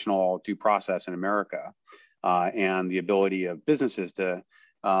with traditional due process in America, and the ability of businesses to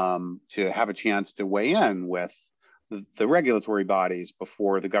have a chance to weigh in with the regulatory bodies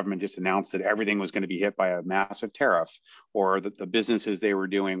before the government just announced that everything was going to be hit by a massive tariff, or that the businesses they were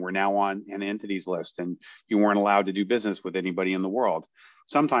doing were now on an entities list and you weren't allowed to do business with anybody in the world.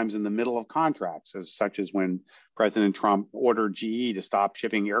 Sometimes in the middle of contracts, such as when President Trump ordered GE to stop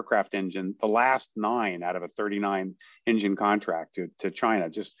shipping aircraft engine, the last 9 out of a 39 engine contract to China,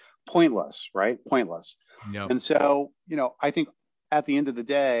 just pointless, right? Pointless. Yep. And so, I think at the end of the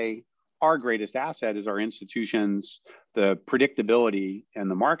day, our greatest asset is our institutions, the predictability in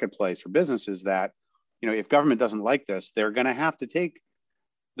the marketplace for businesses that, if government doesn't like this, they're going to have to take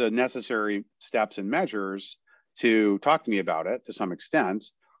the necessary steps and measures to talk to me about it to some extent.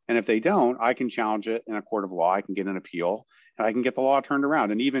 And if they don't, I can challenge it in a court of law. I can get an appeal and I can get the law turned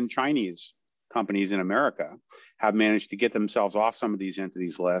around. And even Chinese companies in America have managed to get themselves off some of these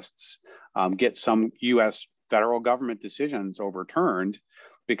entities lists, get some U.S. federal government decisions overturned,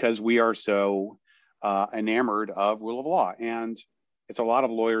 because we are so enamored of rule of law. And it's a lot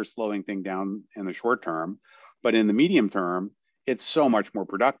of lawyers slowing things down in the short term, but in the medium term, it's so much more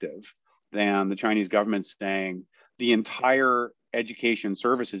productive than the Chinese government saying the entire education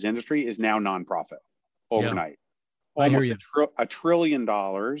services industry is now nonprofit overnight. Yeah. Almost $1 trillion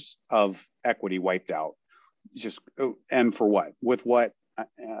of equity wiped out. And for what? With what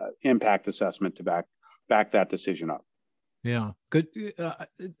impact assessment to back that decision up? Yeah, good.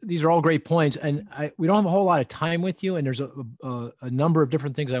 These are all great points, and we don't have a whole lot of time with you, and there's a number of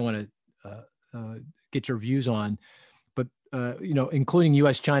different things I want to get your views on, but including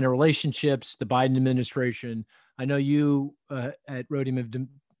U.S.-China relationships, the Biden administration. I know you at Rhodium have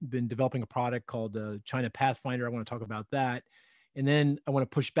been developing a product called China Pathfinder. I want to talk about that, and then I want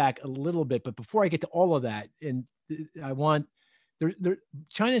to push back a little bit. But before I get to all of that, and I want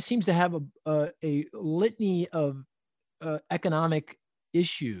China seems to have a litany of economic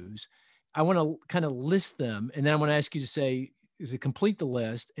issues. I want to kind of list them, and then I want to ask you to complete the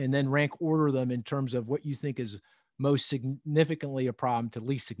list and then rank order them in terms of what you think is most significantly a problem to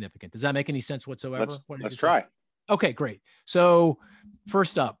least significant. Does that make any sense whatsoever? Let's try. Okay, great. So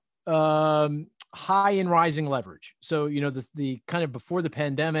first up, high and rising leverage. So, the kind of before the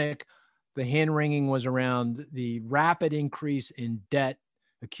pandemic, the hand wringing was around the rapid increase in debt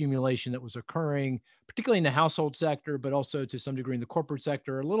accumulation that was occurring, particularly in the household sector, but also to some degree in the corporate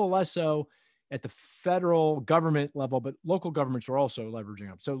sector, a little less so at the federal government level, but local governments are also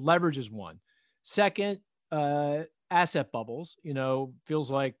leveraging up. So leverage is one. Second, asset bubbles, feels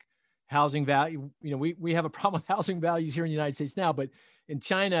like housing value, we have a problem with housing values here in the United States now, but in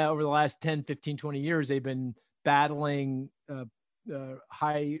China over the last 10, 15, 20 years, they've been battling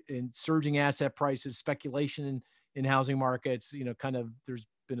high and surging asset prices, speculation in housing markets, there's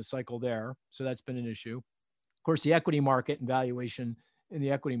been a cycle there. So that's been an issue. Of course, the equity market and valuation in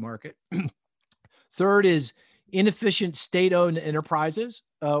the equity market. Third is inefficient state-owned enterprises,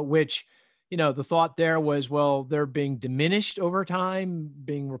 which, the thought there was, well, they're being diminished over time,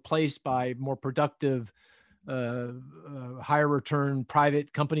 being replaced by more productive, higher return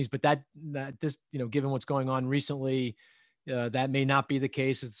private companies. But that given what's going on recently, that may not be the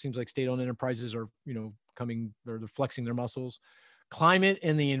case. It seems like state-owned enterprises are, they're flexing their muscles. Climate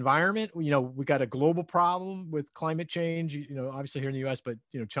and the environment, we got a global problem with climate change, obviously here in the US, but,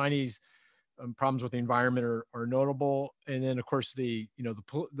 Chinese problems with the environment are notable. And then of course the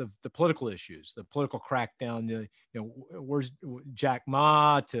political issues, the political crackdown, where's Jack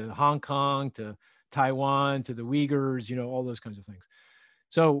Ma to Hong Kong, to Taiwan, to the Uyghurs, all those kinds of things.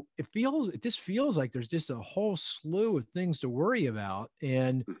 So it just feels like there's just a whole slew of things to worry about.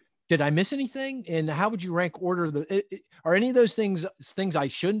 And Did I miss anything? And how would you rank order are any of those things I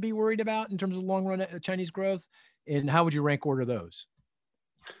shouldn't be worried about in terms of long run Chinese growth? And how would you rank order those?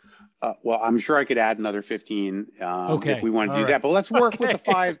 Well, I'm sure I could add another 15 okay. if we want to do that. But let's work with the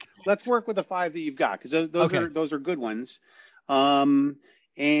five. Let's work with the five that you've got, because those are good ones. And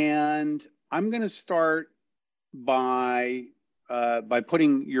I'm going to start by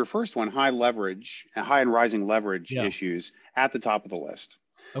putting your first one, high and rising leverage issues, at the top of the list.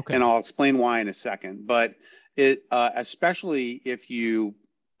 Okay. And I'll explain why in a second. But it, especially if you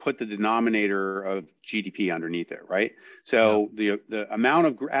put the denominator of GDP underneath it, right? So the amount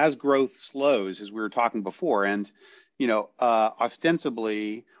of, as growth slows, as we were talking before, and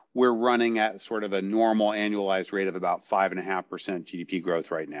ostensibly we're running at sort of a normal annualized rate of about 5.5% GDP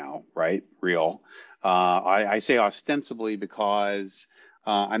growth right now, right? Real. I say ostensibly because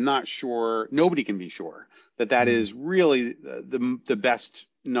I'm not sure, nobody can be sure that is really the best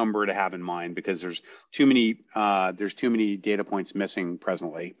number to have in mind, because there's too many data points missing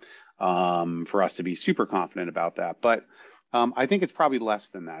presently for us to be super confident about that. But I think it's probably less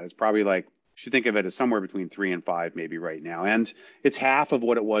than that. It's probably like, you should think of it as somewhere between 3 and 5 maybe right now. And it's half of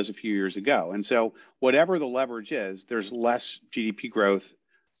what it was a few years ago. And so whatever the leverage is, there's less GDP growth,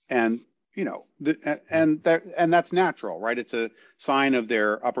 and and that's natural, right? It's a sign of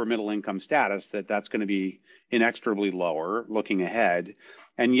their upper middle income status that's going to be inexorably lower looking ahead.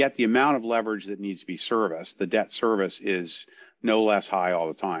 And yet the amount of leverage that needs to be serviced, the debt service, is no less high all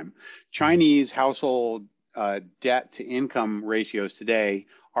the time. Chinese household debt to income ratios today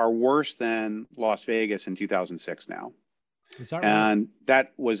are worse than Las Vegas in 2006 now. Is that right? And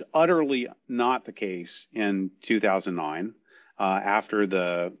that was utterly not the case in 2009 after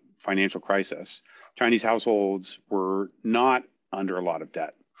the financial crisis. Chinese households were not under a lot of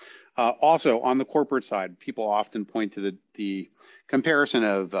debt. Also, on the corporate side, people often point to the comparison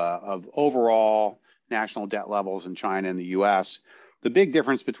of overall national debt levels in China and the US. The big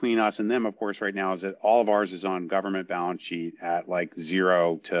difference between us and them, of course, right now is that all of ours is on government balance sheet at like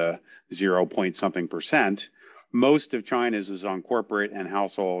 0 to 0 point something percent. Most of China's is on corporate and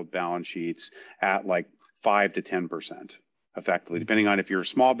household balance sheets at like 5 to 10%, effectively. Depending on if you're a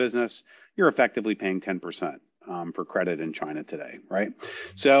small business, you're effectively paying 10% for credit in China today, right?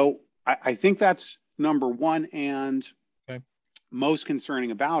 So I think that's number one. And most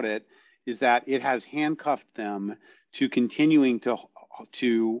concerning about it is that it has handcuffed them to continuing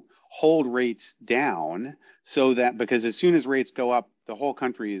to hold rates down, so that, because as soon as rates go up, the whole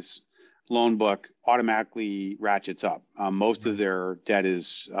country's loan book automatically ratchets up. Most of their debt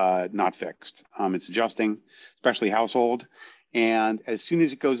is not fixed. It's adjusting, especially household. And as soon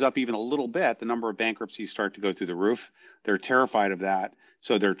as it goes up even a little bit, the number of bankruptcies start to go through the roof. They're terrified of that.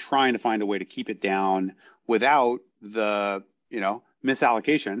 So they're trying to find a way to keep it down without the,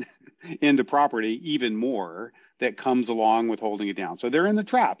 misallocation into property even more that comes along with holding it down. So they're in the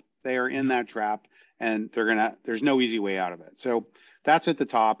trap. They are in that trap, and there's no easy way out of it. So that's at the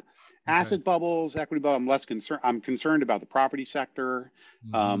top. Asset bubbles, equity bubble, I'm concerned about the property sector.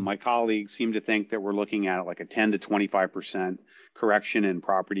 My colleagues seem to think that we're looking at like a 10 to 25% correction in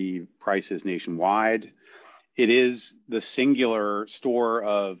property prices nationwide. It is the singular store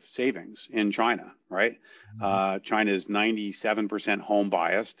of savings in China, right? China is 97% home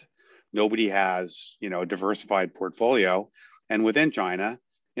biased. Nobody has, a diversified portfolio. And within China,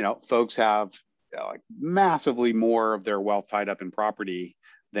 folks have like massively more of their wealth tied up in property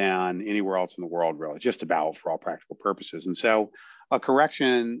than anywhere else in the world, really, just about, for all practical purposes. And so a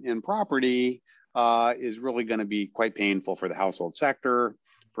correction in property is really going to be quite painful for the household sector,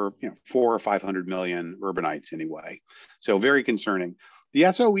 for 400 or 500 million urbanites anyway. So very concerning. The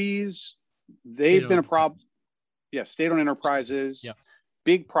SOEs, they've been a problem. Yeah, state-owned enterprises,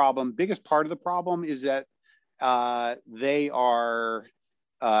 big problem. Biggest part of the problem is that they are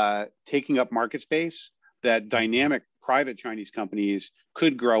taking up market space that dynamic private Chinese companies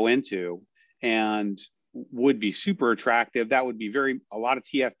could grow into and would be super attractive. That would be a lot of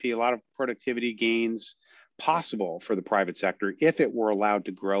TFP, a lot of productivity gains possible for the private sector if it were allowed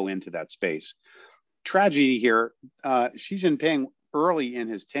to grow into that space. Tragedy here, Xi Jinping, early in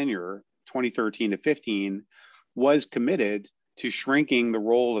his tenure, 2013 to 15, was committed to shrinking the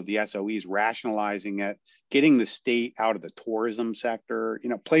role of the SOEs, rationalizing it, getting the state out of the tourism sector,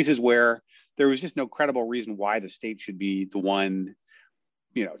 places where there was just no credible reason why the state should be the one,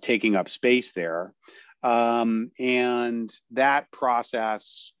 taking up space there. And that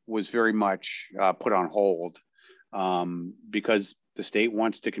process was very much put on hold because the state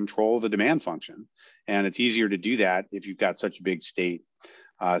wants to control the demand function. And it's easier to do that if you've got such a big state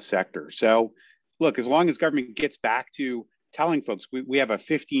sector. So look, as long as government gets back to telling folks we have a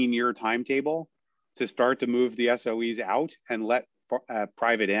 15-year timetable to start to move the SOEs out and let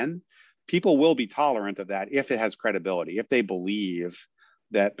private in, people will be tolerant of that if it has credibility, if they believe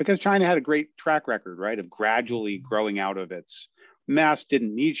that, because China had a great track record, right, of gradually growing out of its mess,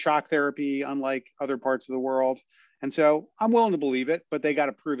 didn't need shock therapy, unlike other parts of the world. And so I'm willing to believe it, but they got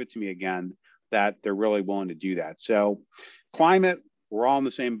to prove it to me again that they're really willing to do that. So climate, we're all in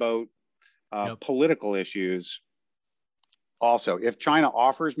the same boat. Political issues. Also, if China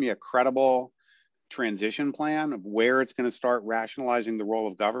offers me a credible transition plan of where it's going to start rationalizing the role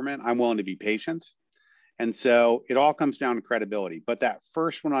of government, I'm willing to be patient. And so it all comes down to credibility. But that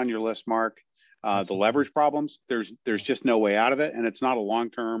first one on your list, Mark, the leverage problems, there's just no way out of it. And it's not a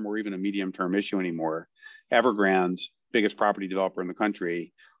long-term or even a medium-term issue anymore. Evergrande, biggest property developer in the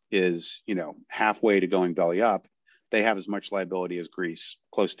country, is, halfway to going belly up. They have as much liability as Greece,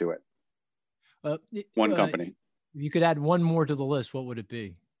 close to it. One company. If you could add one more to the list, what would it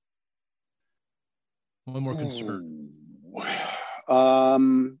be? One more concern.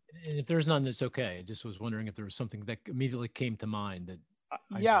 And if there's none, it's okay. I just was wondering if there was something that immediately came to mind.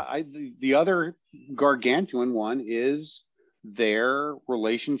 The other gargantuan one is their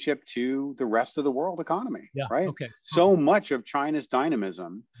relationship to the rest of the world economy, right? Okay. So much of China's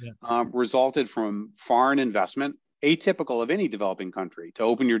dynamism resulted from foreign investment, atypical of any developing country, to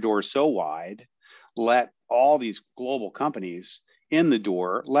open your doors so wide, let all these global companies in the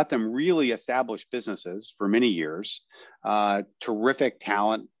door, let them really establish businesses for many years, terrific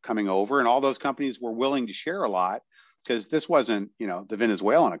talent coming over, and all those companies were willing to share a lot, because this wasn't, the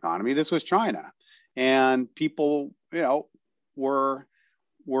Venezuelan economy, this was China. And people, were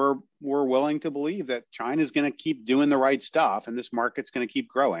willing to believe that China's going to keep doing the right stuff and this market's going to keep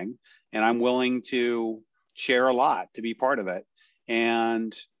growing. And I'm willing to share a lot to be part of it.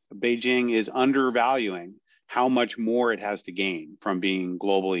 And Beijing is undervaluing how much more it has to gain from being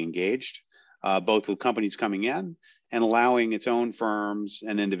globally engaged, both with companies coming in and allowing its own firms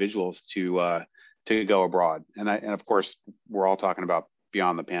and individuals to go abroad. And of course, we're all talking about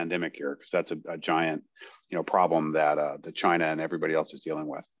beyond the pandemic here, because that's a giant, problem that China and everybody else is dealing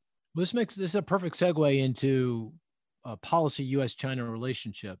with. Well, this is a perfect segue into policy U.S.-China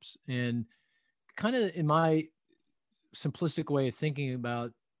relationships. And kind of in my simplistic way of thinking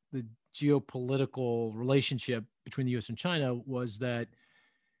about the geopolitical relationship between the U.S. and China was that,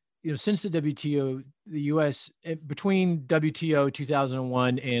 since the WTO, the U.S. between WTO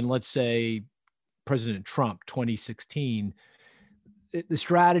 2001 and, let's say, President Trump 2016, the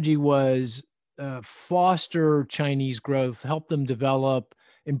strategy was foster Chinese growth, help them develop,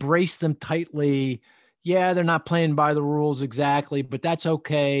 embrace them tightly. Yeah, they're not playing by the rules exactly, but that's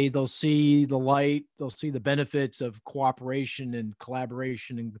okay. They'll see the light. They'll see the benefits of cooperation and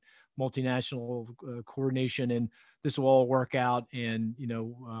collaboration and multinational coordination, and this will all work out, and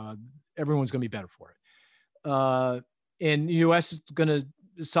everyone's going to be better for it. And the U.S. is going to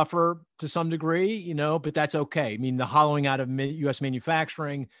suffer to some degree, but that's okay. I mean, the hollowing out of U.S.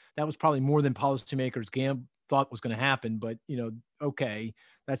 manufacturing, that was probably more than policymakers thought was going to happen, but okay,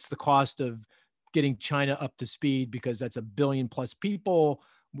 that's the cost of getting China up to speed, because that's 1 billion plus people.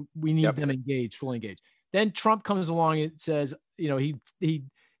 We need them engaged, fully engaged. Then Trump comes along and says, he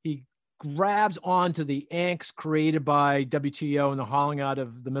grabs onto the angst created by WTO and the hollowing out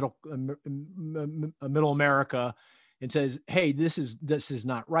of the middle America, and says, "Hey, this is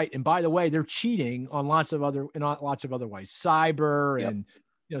not right. And by the way, they're cheating on lots of other ways, cyber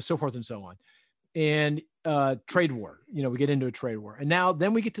and so forth and so on, and trade war. We get into a trade war, and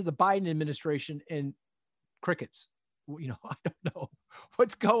then we get to the Biden administration and crickets. I don't know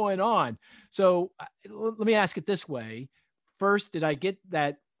what's going on. So let me ask it this way: first, did I get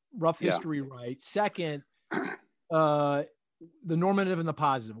that rough history right? Second, the normative and the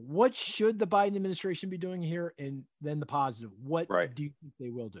positive. What should the Biden administration be doing here? And then the positive. What do you think they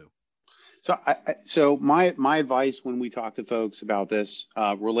will do? So my advice when we talk to folks about this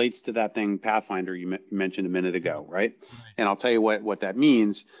relates to that thing, Pathfinder, you mentioned a minute ago, right? And I'll tell you what that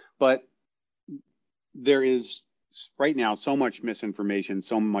means. But there is right now so much misinformation,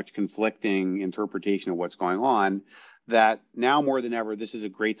 so much conflicting interpretation of what's going on, that now more than ever, this is a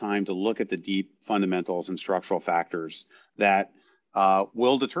great time to look at the deep fundamentals and structural factors that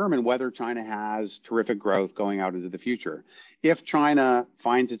will determine whether China has terrific growth going out into the future. If China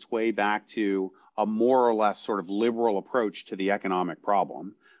finds its way back to a more or less sort of liberal approach to the economic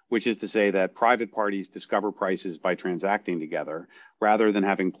problem, which is to say that private parties discover prices by transacting together, rather than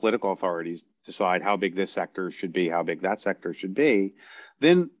having political authorities decide how big this sector should be, how big that sector should be,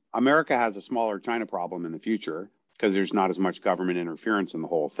 then America has a smaller China problem in the future, because there's not as much government interference in the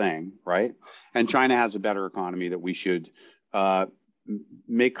whole thing, right? And China has a better economy that we should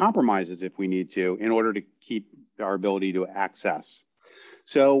make compromises if we need to in order to keep our ability to access.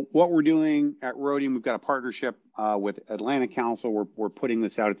 So what we're doing at Rhodium, we've got a partnership with Atlantic Council. We're putting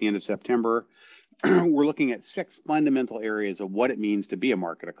this out at the end of September. We're looking at 6 fundamental areas of what it means to be a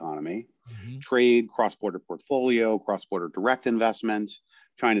market economy: trade, cross-border portfolio, cross-border direct investment,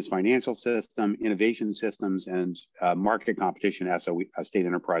 China's financial system, innovation systems, and market competition, SOE, state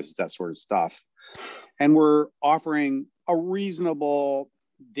enterprises, that sort of stuff. And we're offering a reasonable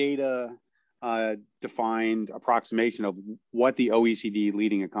data defined approximation of what the OECD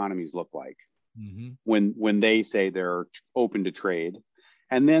leading economies look like when they say they're open to trade.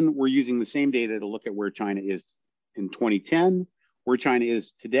 And then we're using the same data to look at where China is in 2010, where China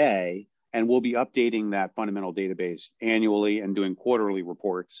is today, and we'll be updating that fundamental database annually and doing quarterly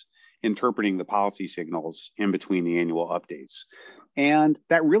reports, interpreting the policy signals in between the annual updates. And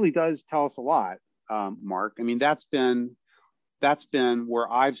that really does tell us a lot, Mark. I mean, that's been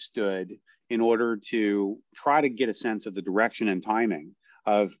where I've stood in order to try to get a sense of the direction and timing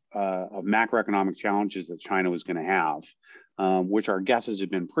of macroeconomic challenges that China was going to have, which our guesses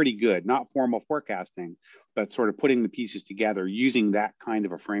have been pretty good, not formal forecasting, but sort of putting the pieces together using that kind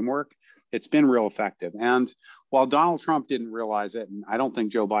of a framework. It's been real effective. And while Donald Trump didn't realize it, and I don't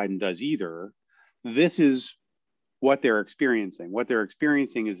think Joe Biden does either, this is what they're experiencing. What they're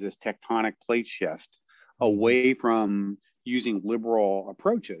experiencing is this tectonic plate shift away from using liberal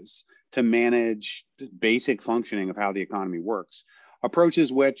approaches to manage the basic functioning of how the economy works.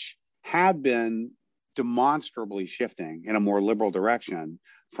 Approaches which have been demonstrably shifting in a more liberal direction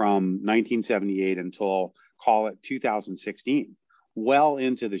from 1978 until, call it 2016, well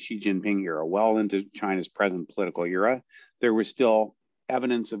into the Xi Jinping era, well into China's present political era. There was still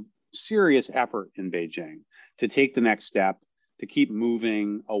evidence of serious effort in Beijing to take the next step, to keep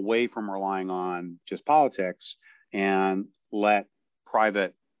moving away from relying on just politics and let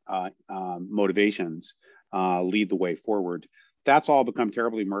private motivations lead the way forward. That's all become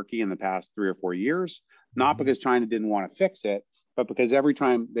terribly murky in the past 3 or 4 years, not because China didn't want to fix it, but because every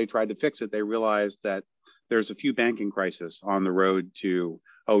time they tried to fix it, they realized that there's a few banking crises on the road to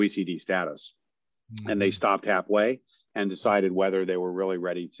OECD status. And they stopped halfway and decided whether they were really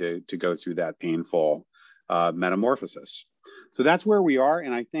ready to go through that painful metamorphosis. So that's where we are.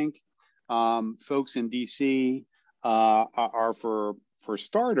 And I think folks in DC are, for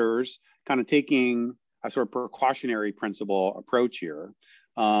starters, kind of taking a sort of precautionary principle approach here.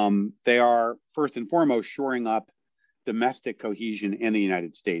 They are first and foremost shoring up domestic cohesion in the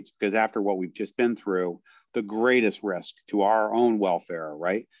United States, because after what we've just been through, the greatest risk to our own welfare,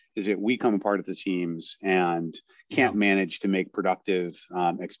 right, is that we come apart at the seams and can't manage to make productive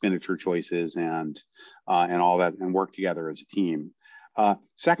expenditure choices and all that, and work together as a team.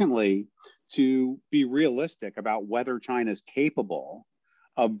 Secondly, to be realistic about whether China's capable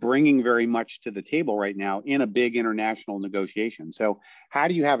of bringing very much to the table right now in a big international negotiation. So how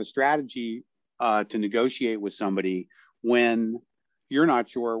do you have a strategy to negotiate with somebody when you're not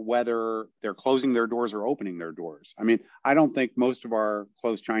sure whether they're closing their doors or opening their doors? I mean, I don't think most of our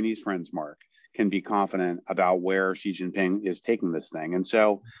close Chinese friends, Mark, can be confident about where Xi Jinping is taking this thing. And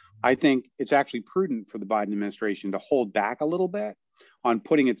so I think it's actually prudent for the Biden administration to hold back a little bit on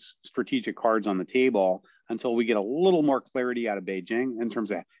putting its strategic cards on the table until we get a little more clarity out of Beijing in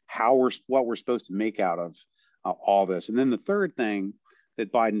terms of what we're supposed to make out of all this. And then the third thing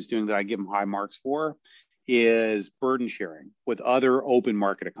that Biden's doing that I give him high marks for is burden sharing with other open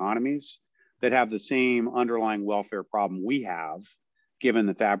market economies that have the same underlying welfare problem we have, given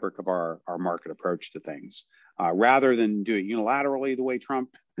the fabric of our market approach to things. Rather than do it unilaterally the way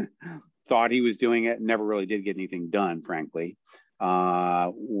Trump thought he was doing it, never really did get anything done, frankly.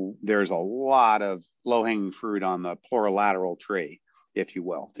 There's a lot of low-hanging fruit on the plurilateral tree, if you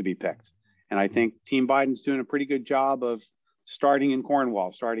will, to be picked. And I think Team Biden's doing a pretty good job of starting in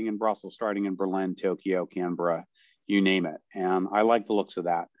Cornwall, starting in Brussels, starting in Berlin, Tokyo, Canberra, you name it. And I like the looks of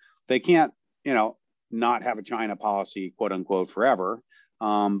that. They can't, not have a China policy, quote unquote, forever.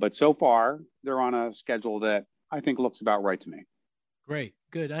 But so far, they're on a schedule that I think looks about right to me. Great,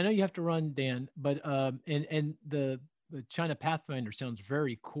 good. I know you have to run, Dan, but and the China Pathfinder sounds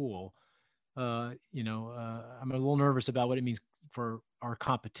very cool. I'm a little nervous about what it means for our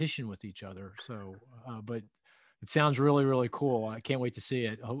competition with each other. So, but it sounds really, really cool. I can't wait to see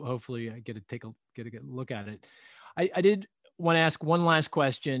it. Hopefully, I get to get a look at it. I did want to ask one last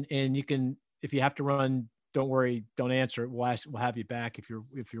question, and you can, if you have to run, don't worry, don't answer it. We'll have you back if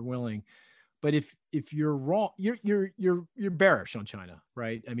you're willing. But if you're wrong, you're bearish on China,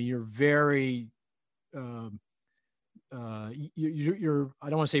 right? I mean, you're very you're I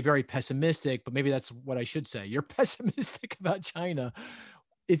don't want to say very pessimistic, but maybe that's what I should say. You're pessimistic about China.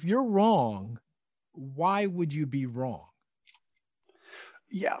 If you're wrong, why would you be wrong?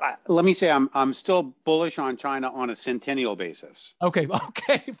 Yeah, let me say I'm still bullish on China on a centennial basis. Okay,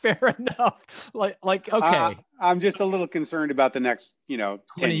 fair enough. Okay, I'm just a little concerned about the next, 20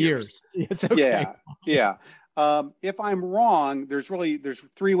 10 years. Yes, okay. Yeah. If I'm wrong, there's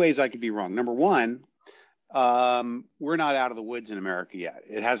three ways I could be wrong. Number one, we're not out of the woods in America yet.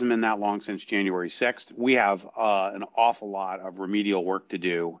 It hasn't been that long since January 6th. We have an awful lot of remedial work to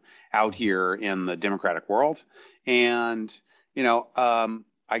do out here in the democratic world. And,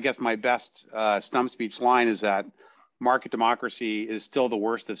 I guess my best stump speech line is that market democracy is still the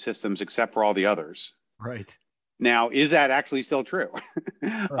worst of systems except for all the others. Right. Now, is that actually still true?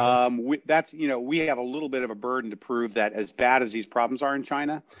 Right. We have a little bit of a burden to prove that as bad as these problems are in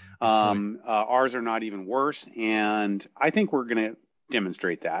China, ours are not even worse. And I think we're going to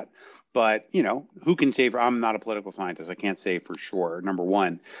demonstrate that. But, who can say I'm not a political scientist. I can't say for sure, number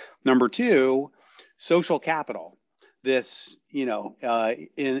one. Number two, social capital, this,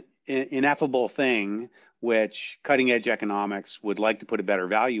 ineffable thing, which cutting edge economics would like to put a better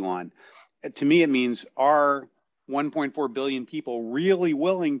value on. To me, it means our 1.4 billion people really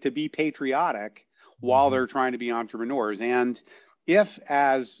willing to be patriotic while they're trying to be entrepreneurs. And if,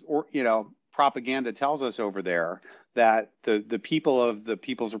 propaganda tells us over there that the people of the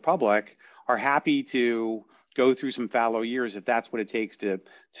People's Republic are happy to go through some fallow years, if that's what it takes to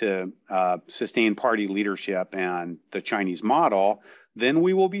sustain party leadership and the Chinese model, then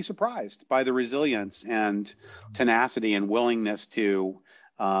we will be surprised by the resilience and tenacity and willingness to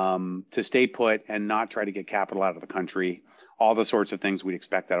stay put and not try to get capital out of the country, all the sorts of things we'd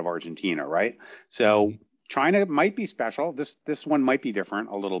expect out of Argentina, right? So China might be special. This one might be different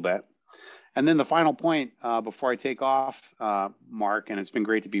a little bit. And then the final point before I take off, Mark, and it's been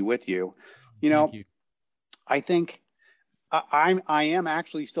great to be with you. Thank you. I think I am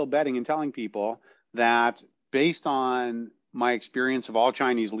actually still betting and telling people that based on my experience of all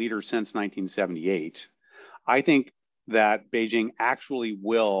Chinese leaders since 1978, I think that Beijing actually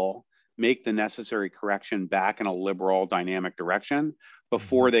will make the necessary correction back in a liberal, dynamic direction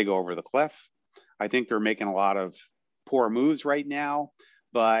before they go over the cliff. I think they're making a lot of poor moves right now,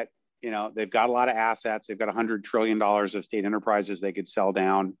 but they've got a lot of assets. They've got $100 trillion of state enterprises they could sell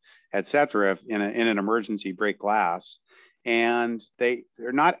down, et cetera, in an emergency break glass. And they're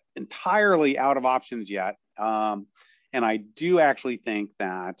not entirely out of options yet. And I do actually think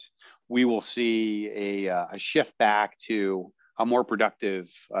that we will see a shift back to a more productive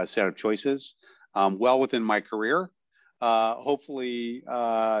set of choices well within my career. Hopefully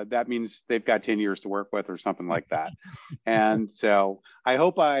that means they've got 10 years to work with or something like that. And so I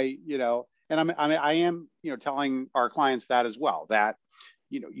hope I am, telling our clients that as well, that,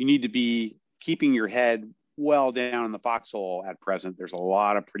 you need to be keeping your head well down in the foxhole at present. There's a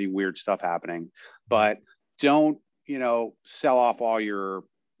lot of pretty weird stuff happening, but don't, sell off all your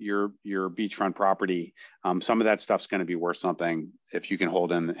beachfront property. Some of that stuff's going to be worth something if you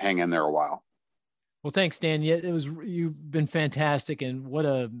can hang in there a while. Well, thanks, Dan. Yeah, you've been fantastic, and what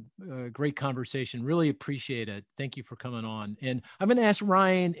a great conversation. Really appreciate it. Thank you for coming on. And I'm going to ask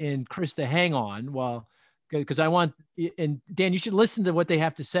Ryan and Chris to hang on because and Dan, you should listen to what they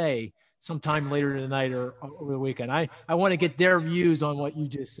have to say sometime later tonight or over the weekend. I want to get their views on what you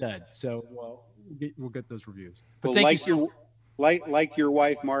just said. So we'll get those reviews. But well, like your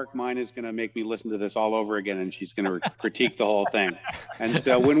wife, Mark, mine is going to make me listen to this all over again, and she's going to critique the whole thing. And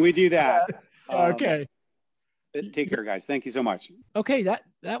so when we do that. Okay. Take care, guys. Thank you so much. Okay.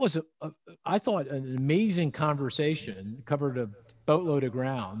 That was, I thought, an amazing conversation, covered a boatload of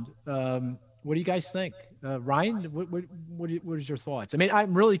ground. What do you guys think? Ryan, what is your thoughts? I mean,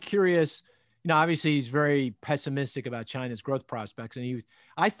 I'm really curious, obviously he's very pessimistic about China's growth prospects. And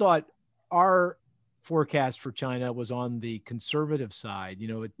I thought our forecast for China was on the conservative side,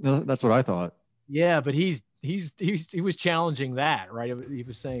 That's what I thought. Yeah, but he was challenging that, right? He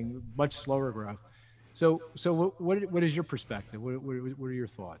was saying much slower growth. So what is your perspective? What are your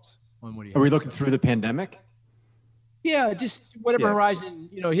thoughts on what he? Are we looking through the pandemic? Yeah, just whatever horizon.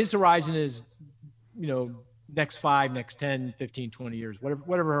 His horizon is, next 5, next 10, 15, 20 years,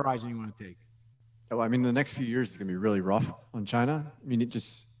 whatever horizon you want to take. Oh, I mean, the next few years is going to be really rough on China. I mean,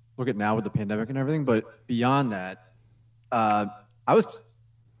 just look at now with the pandemic and everything. But beyond that, I was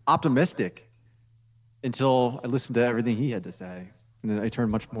optimistic until I listened to everything he had to say. And then I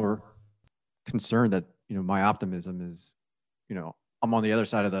turned much more concerned that, my optimism is, I'm on the other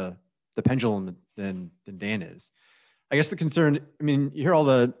side of the pendulum than Dan is. I guess the concern, I mean, you hear all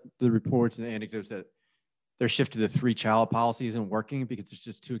the reports and the anecdotes that their shift to the 3-child policy isn't working because it's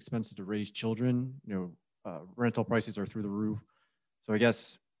just too expensive to raise children. Rental prices are through the roof. So I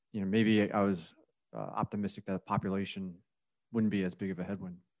guess, maybe I was optimistic that the population wouldn't be as big of a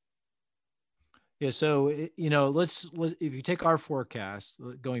headwind. Yeah. So, if you take our forecast,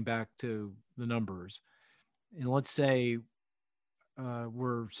 going back to the numbers, and let's say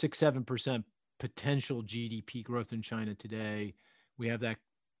we're 6-7% potential GDP growth in China today, we have that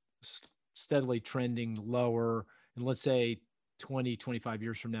steadily trending lower. And let's say 20, 25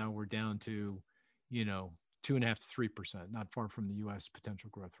 years from now, we're down to, 2.5 to 3%, not far from the US potential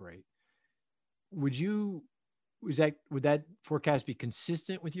growth rate. Would that forecast be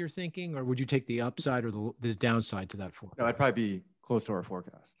consistent with your thinking, or would you take the upside or the downside to that forecast? No, I'd probably be close to our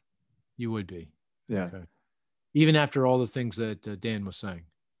forecast. You would be. Yeah. Okay. Even after all the things that Dan was saying.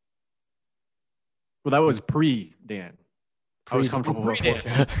 Well, that was pre-Dan. I was comfortable with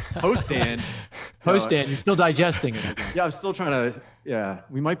forecast. Post-Dan. Post-Dan, you're still digesting it. Yeah, I'm still trying to,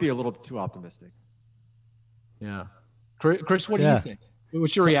 we might be a little too optimistic. Yeah. Chris, what do you think?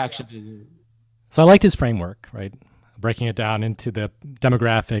 What's your reaction to it? So I liked his framework, right? Breaking it down into the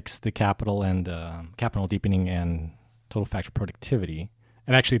demographics, the capital and capital deepening and total factor productivity.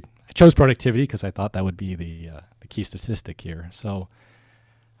 And actually, I chose productivity because I thought that would be the key statistic here. So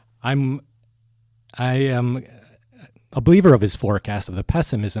I am a believer of his forecast of the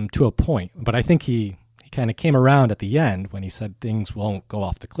pessimism to a point, but I think he kind of came around at the end when he said things won't go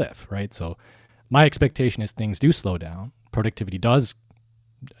off the cliff, right? So my expectation is things do slow down. Productivity does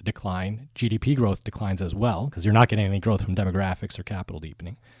decline. GDP growth declines as well because you're not getting any growth from demographics or capital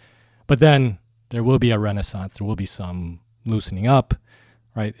deepening. But then there will be a renaissance. There will be some loosening up,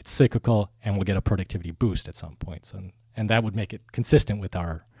 right? It's cyclical, and we'll get a productivity boost at some points. And that would make it consistent with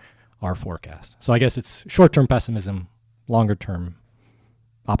our forecast. So I guess it's short-term pessimism, longer-term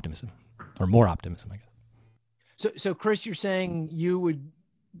optimism, or more optimism, I guess. So Chris, you're saying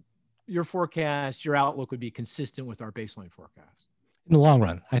your forecast, your outlook would be consistent with our baseline forecast? In the long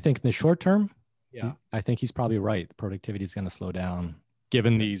run. I think in the short term, yeah, I think he's probably right. Productivity is going to slow down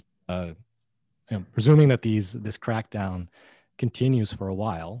given these, presuming that this crackdown continues for a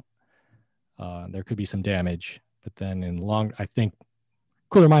while. There could be some damage, but then I think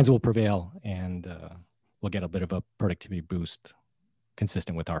cooler minds will prevail, and we'll get a bit of a productivity boost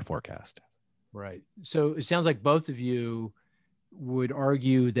consistent with our forecast. Right. So it sounds like both of you would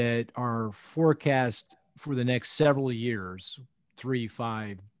argue that our forecast for the next several years, 3,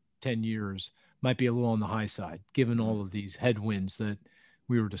 5, 10 years, might be a little on the high side, given all of these headwinds that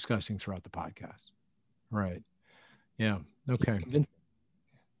we were discussing throughout the podcast. Right. Yeah. Okay.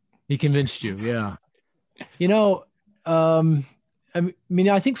 He convinced you. Yeah.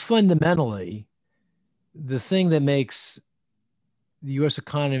 I think fundamentally, the thing that makes the U.S.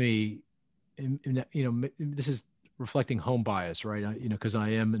 economy, this is reflecting home bias, right? Because I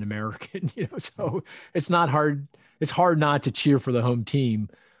am an American, so it's hard not to cheer for the home team.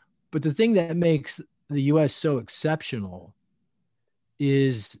 But the thing that makes the U.S. so exceptional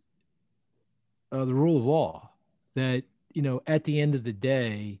is the rule of law. That, at the end of the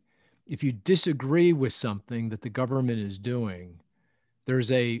day, if you disagree with something that the government is doing,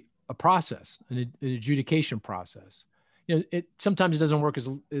 there's a process, an adjudication process. It sometimes doesn't work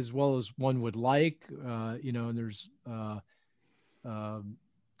as well as one would like, and there's a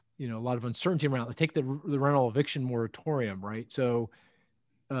lot of uncertainty around it. Take the rental eviction moratorium, right? So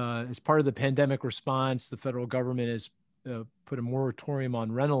as part of the pandemic response, the federal government has put a moratorium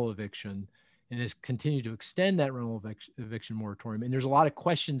on rental eviction and has continued to extend that rental eviction moratorium. And there's a lot of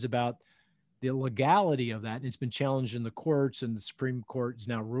questions about the legality of that. And it's been challenged in the courts, and the Supreme Court is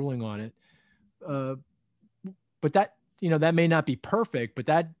now ruling on it. But that, that may not be perfect, but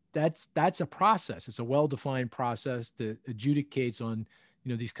that's a process. It's a well-defined process that adjudicates on,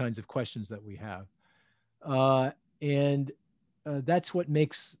 these kinds of questions that we have. And that's what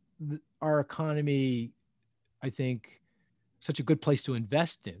makes our economy, I think, such a good place to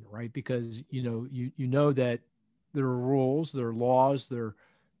invest in, right? Because, you know that there are rules, there are laws, they're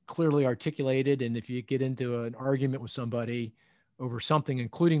clearly articulated. And if you get into an argument with somebody over something,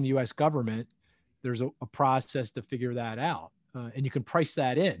 including the U.S. government, there's a process to figure that out. And you can price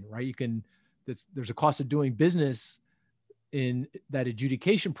that in, right? There's a cost of doing business in that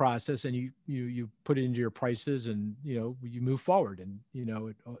adjudication process, and you put it into your prices, and, you move forward, and,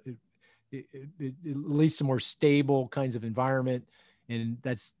 it leads to more stable kinds of environment. And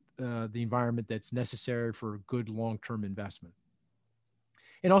that's the environment that's necessary for good long-term investment.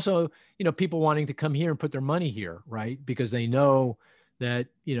 And also, people wanting to come here and put their money here, right? Because they know that,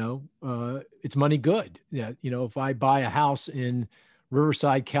 it's money good. Yeah. If I buy a house in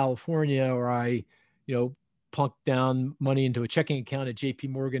Riverside, California, or I, plunk down money into a checking account at JP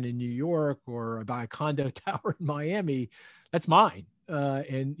Morgan in New York, or I buy a condo tower in Miami, that's mine.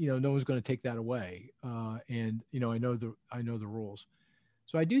 And, no one's going to take that away. And, I know the rules.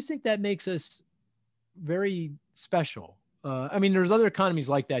 So I do think that makes us very special. I mean, there's other economies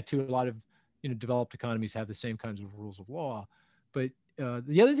like that too. A lot of, developed economies have the same kinds of rules of law. But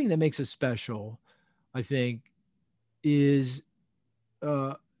the other thing that makes us special, I think, is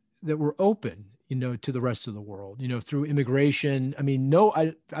that we're open, to the rest of the world, through immigration. I mean,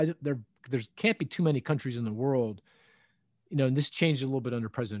 there can't be too many countries in the world, and this changed a little bit under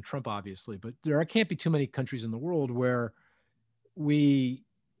President Trump, obviously, but there can't be too many countries in the world where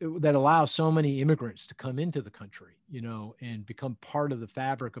that allow so many immigrants to come into the country, and become part of the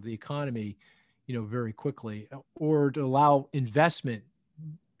fabric of the economy, very quickly, or to allow investment,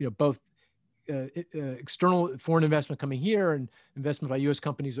 both external foreign investment coming here and investment by U.S.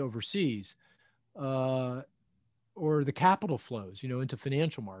 companies overseas, or the capital flows, into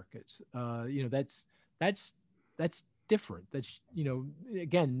financial markets. That's different. That's,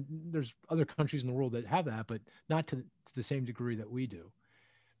 again, there's other countries in the world that have that, but not to the same degree that we do.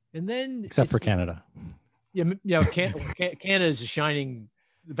 And then except for Canada. Yeah, Canada is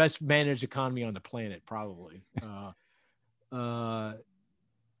the best managed economy on the planet, probably. And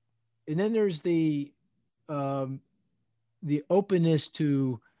then there's the openness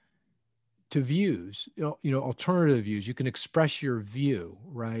to views, alternative views. You can express your view,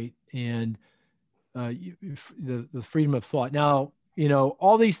 right? And the freedom of thought. Now,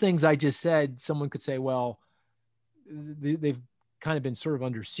 all these things I just said, someone could say, well, they've kind of been sort of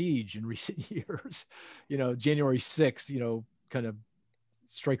under siege in recent years. January 6th, kind of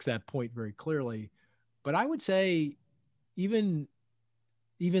strikes that point very clearly. But I would say even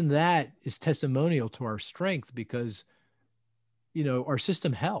that is testimonial to our strength, because, our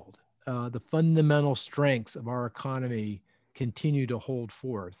system held. The fundamental strengths of our economy continue to hold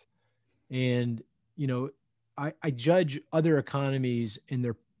forth. And, I judge other economies in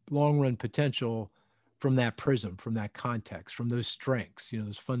their long run potential from that prism, from that context, from those strengths,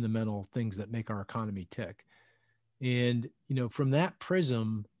 those fundamental things that make our economy tick. And, from that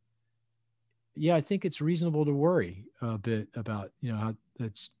prism, yeah, I think it's reasonable to worry a bit about, how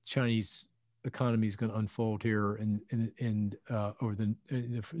the Chinese economy is going to unfold here and over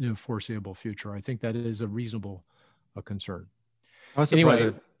the foreseeable future. I think that is a reasonable concern. I was surprised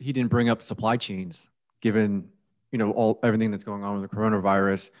that he didn't bring up supply chains, given, everything that's going on with the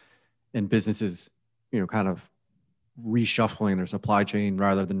coronavirus and businesses, kind of reshuffling their supply chain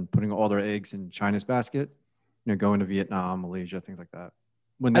rather than putting all their eggs in China's basket, going to Vietnam, Malaysia, things like that.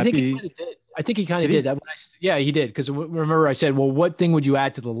 I think he kind of did that. Yeah, he did. Because remember I said, well, what thing would you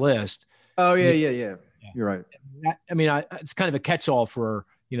add to the list? Oh, yeah. You're right. I mean, it's kind of a catch-all for,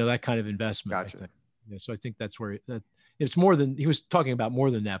 that kind of investment. Gotcha. I think. Yeah, so I think that's where it's more than, he was talking about more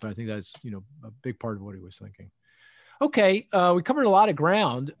than that, but I think that's, a big part of what he was thinking. Okay. We covered a lot of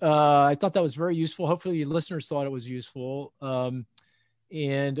ground. I thought that was very useful. Hopefully your listeners thought it was useful. And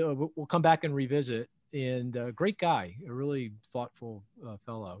we'll come back and revisit. And great guy, a really thoughtful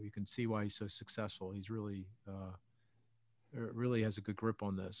fellow. You can see why he's so successful. He's really has a good grip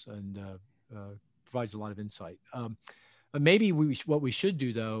on this, and provides a lot of insight. Maybe what we should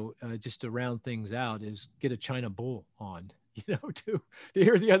do, though, just to round things out, is get a China bull on, to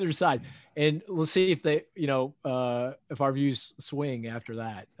hear the other side, and we'll see if they, if our views swing after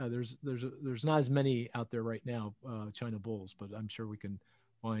that. There's not as many out there right now, China bulls, but I'm sure we can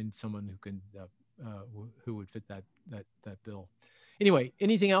find someone who can who would fit that bill. Anyway,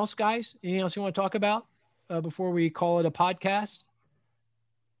 anything else, guys? Anything else you want to talk about before we call it a podcast?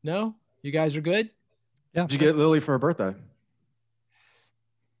 No, you guys are good. Yeah. Did you get Lily for her birthday?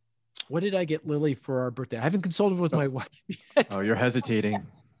 What did I get Lily for our birthday? I haven't consulted with my wife yet. Oh, you're hesitating.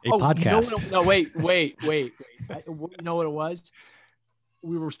 Podcast. No, wait. You know what it was?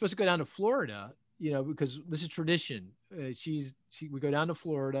 We were supposed to go down to Florida, because this is tradition. We go down to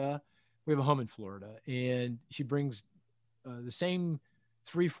Florida. We have a home in Florida, and she brings the same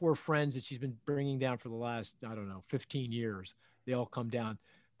 3-4 friends that she's been bringing down for the last, 15 years. They all come down.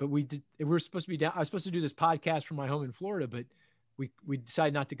 But we were supposed to be down. I was supposed to do this podcast from my home in Florida, but we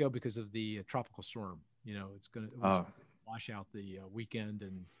decided not to go because of the tropical storm. It's going to wash out the weekend.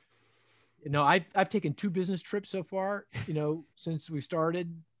 And I've taken 2 business trips so far, since we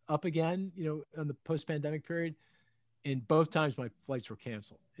started up again, on the post-pandemic period. And both times my flights were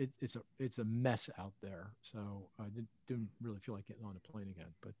canceled. It's a mess out there. So I didn't really feel like getting on a plane again.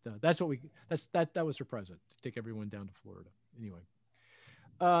 But that was her present, to take everyone down to Florida. Anyway.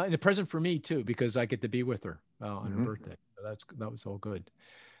 And a present for me too, because I get to be with her on her birthday. So that was all good.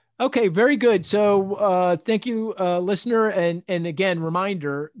 Okay, very good. So thank you, listener. And again,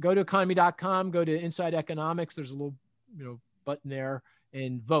 reminder, go to economy.com, go to Inside Economics. There's a little button there,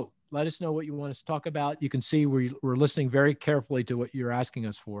 and vote. Let us know what you want us to talk about. You can see we're listening very carefully to what you're asking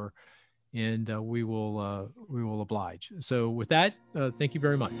us for, and we will oblige. So with that, thank you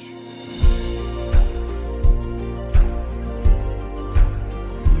very much.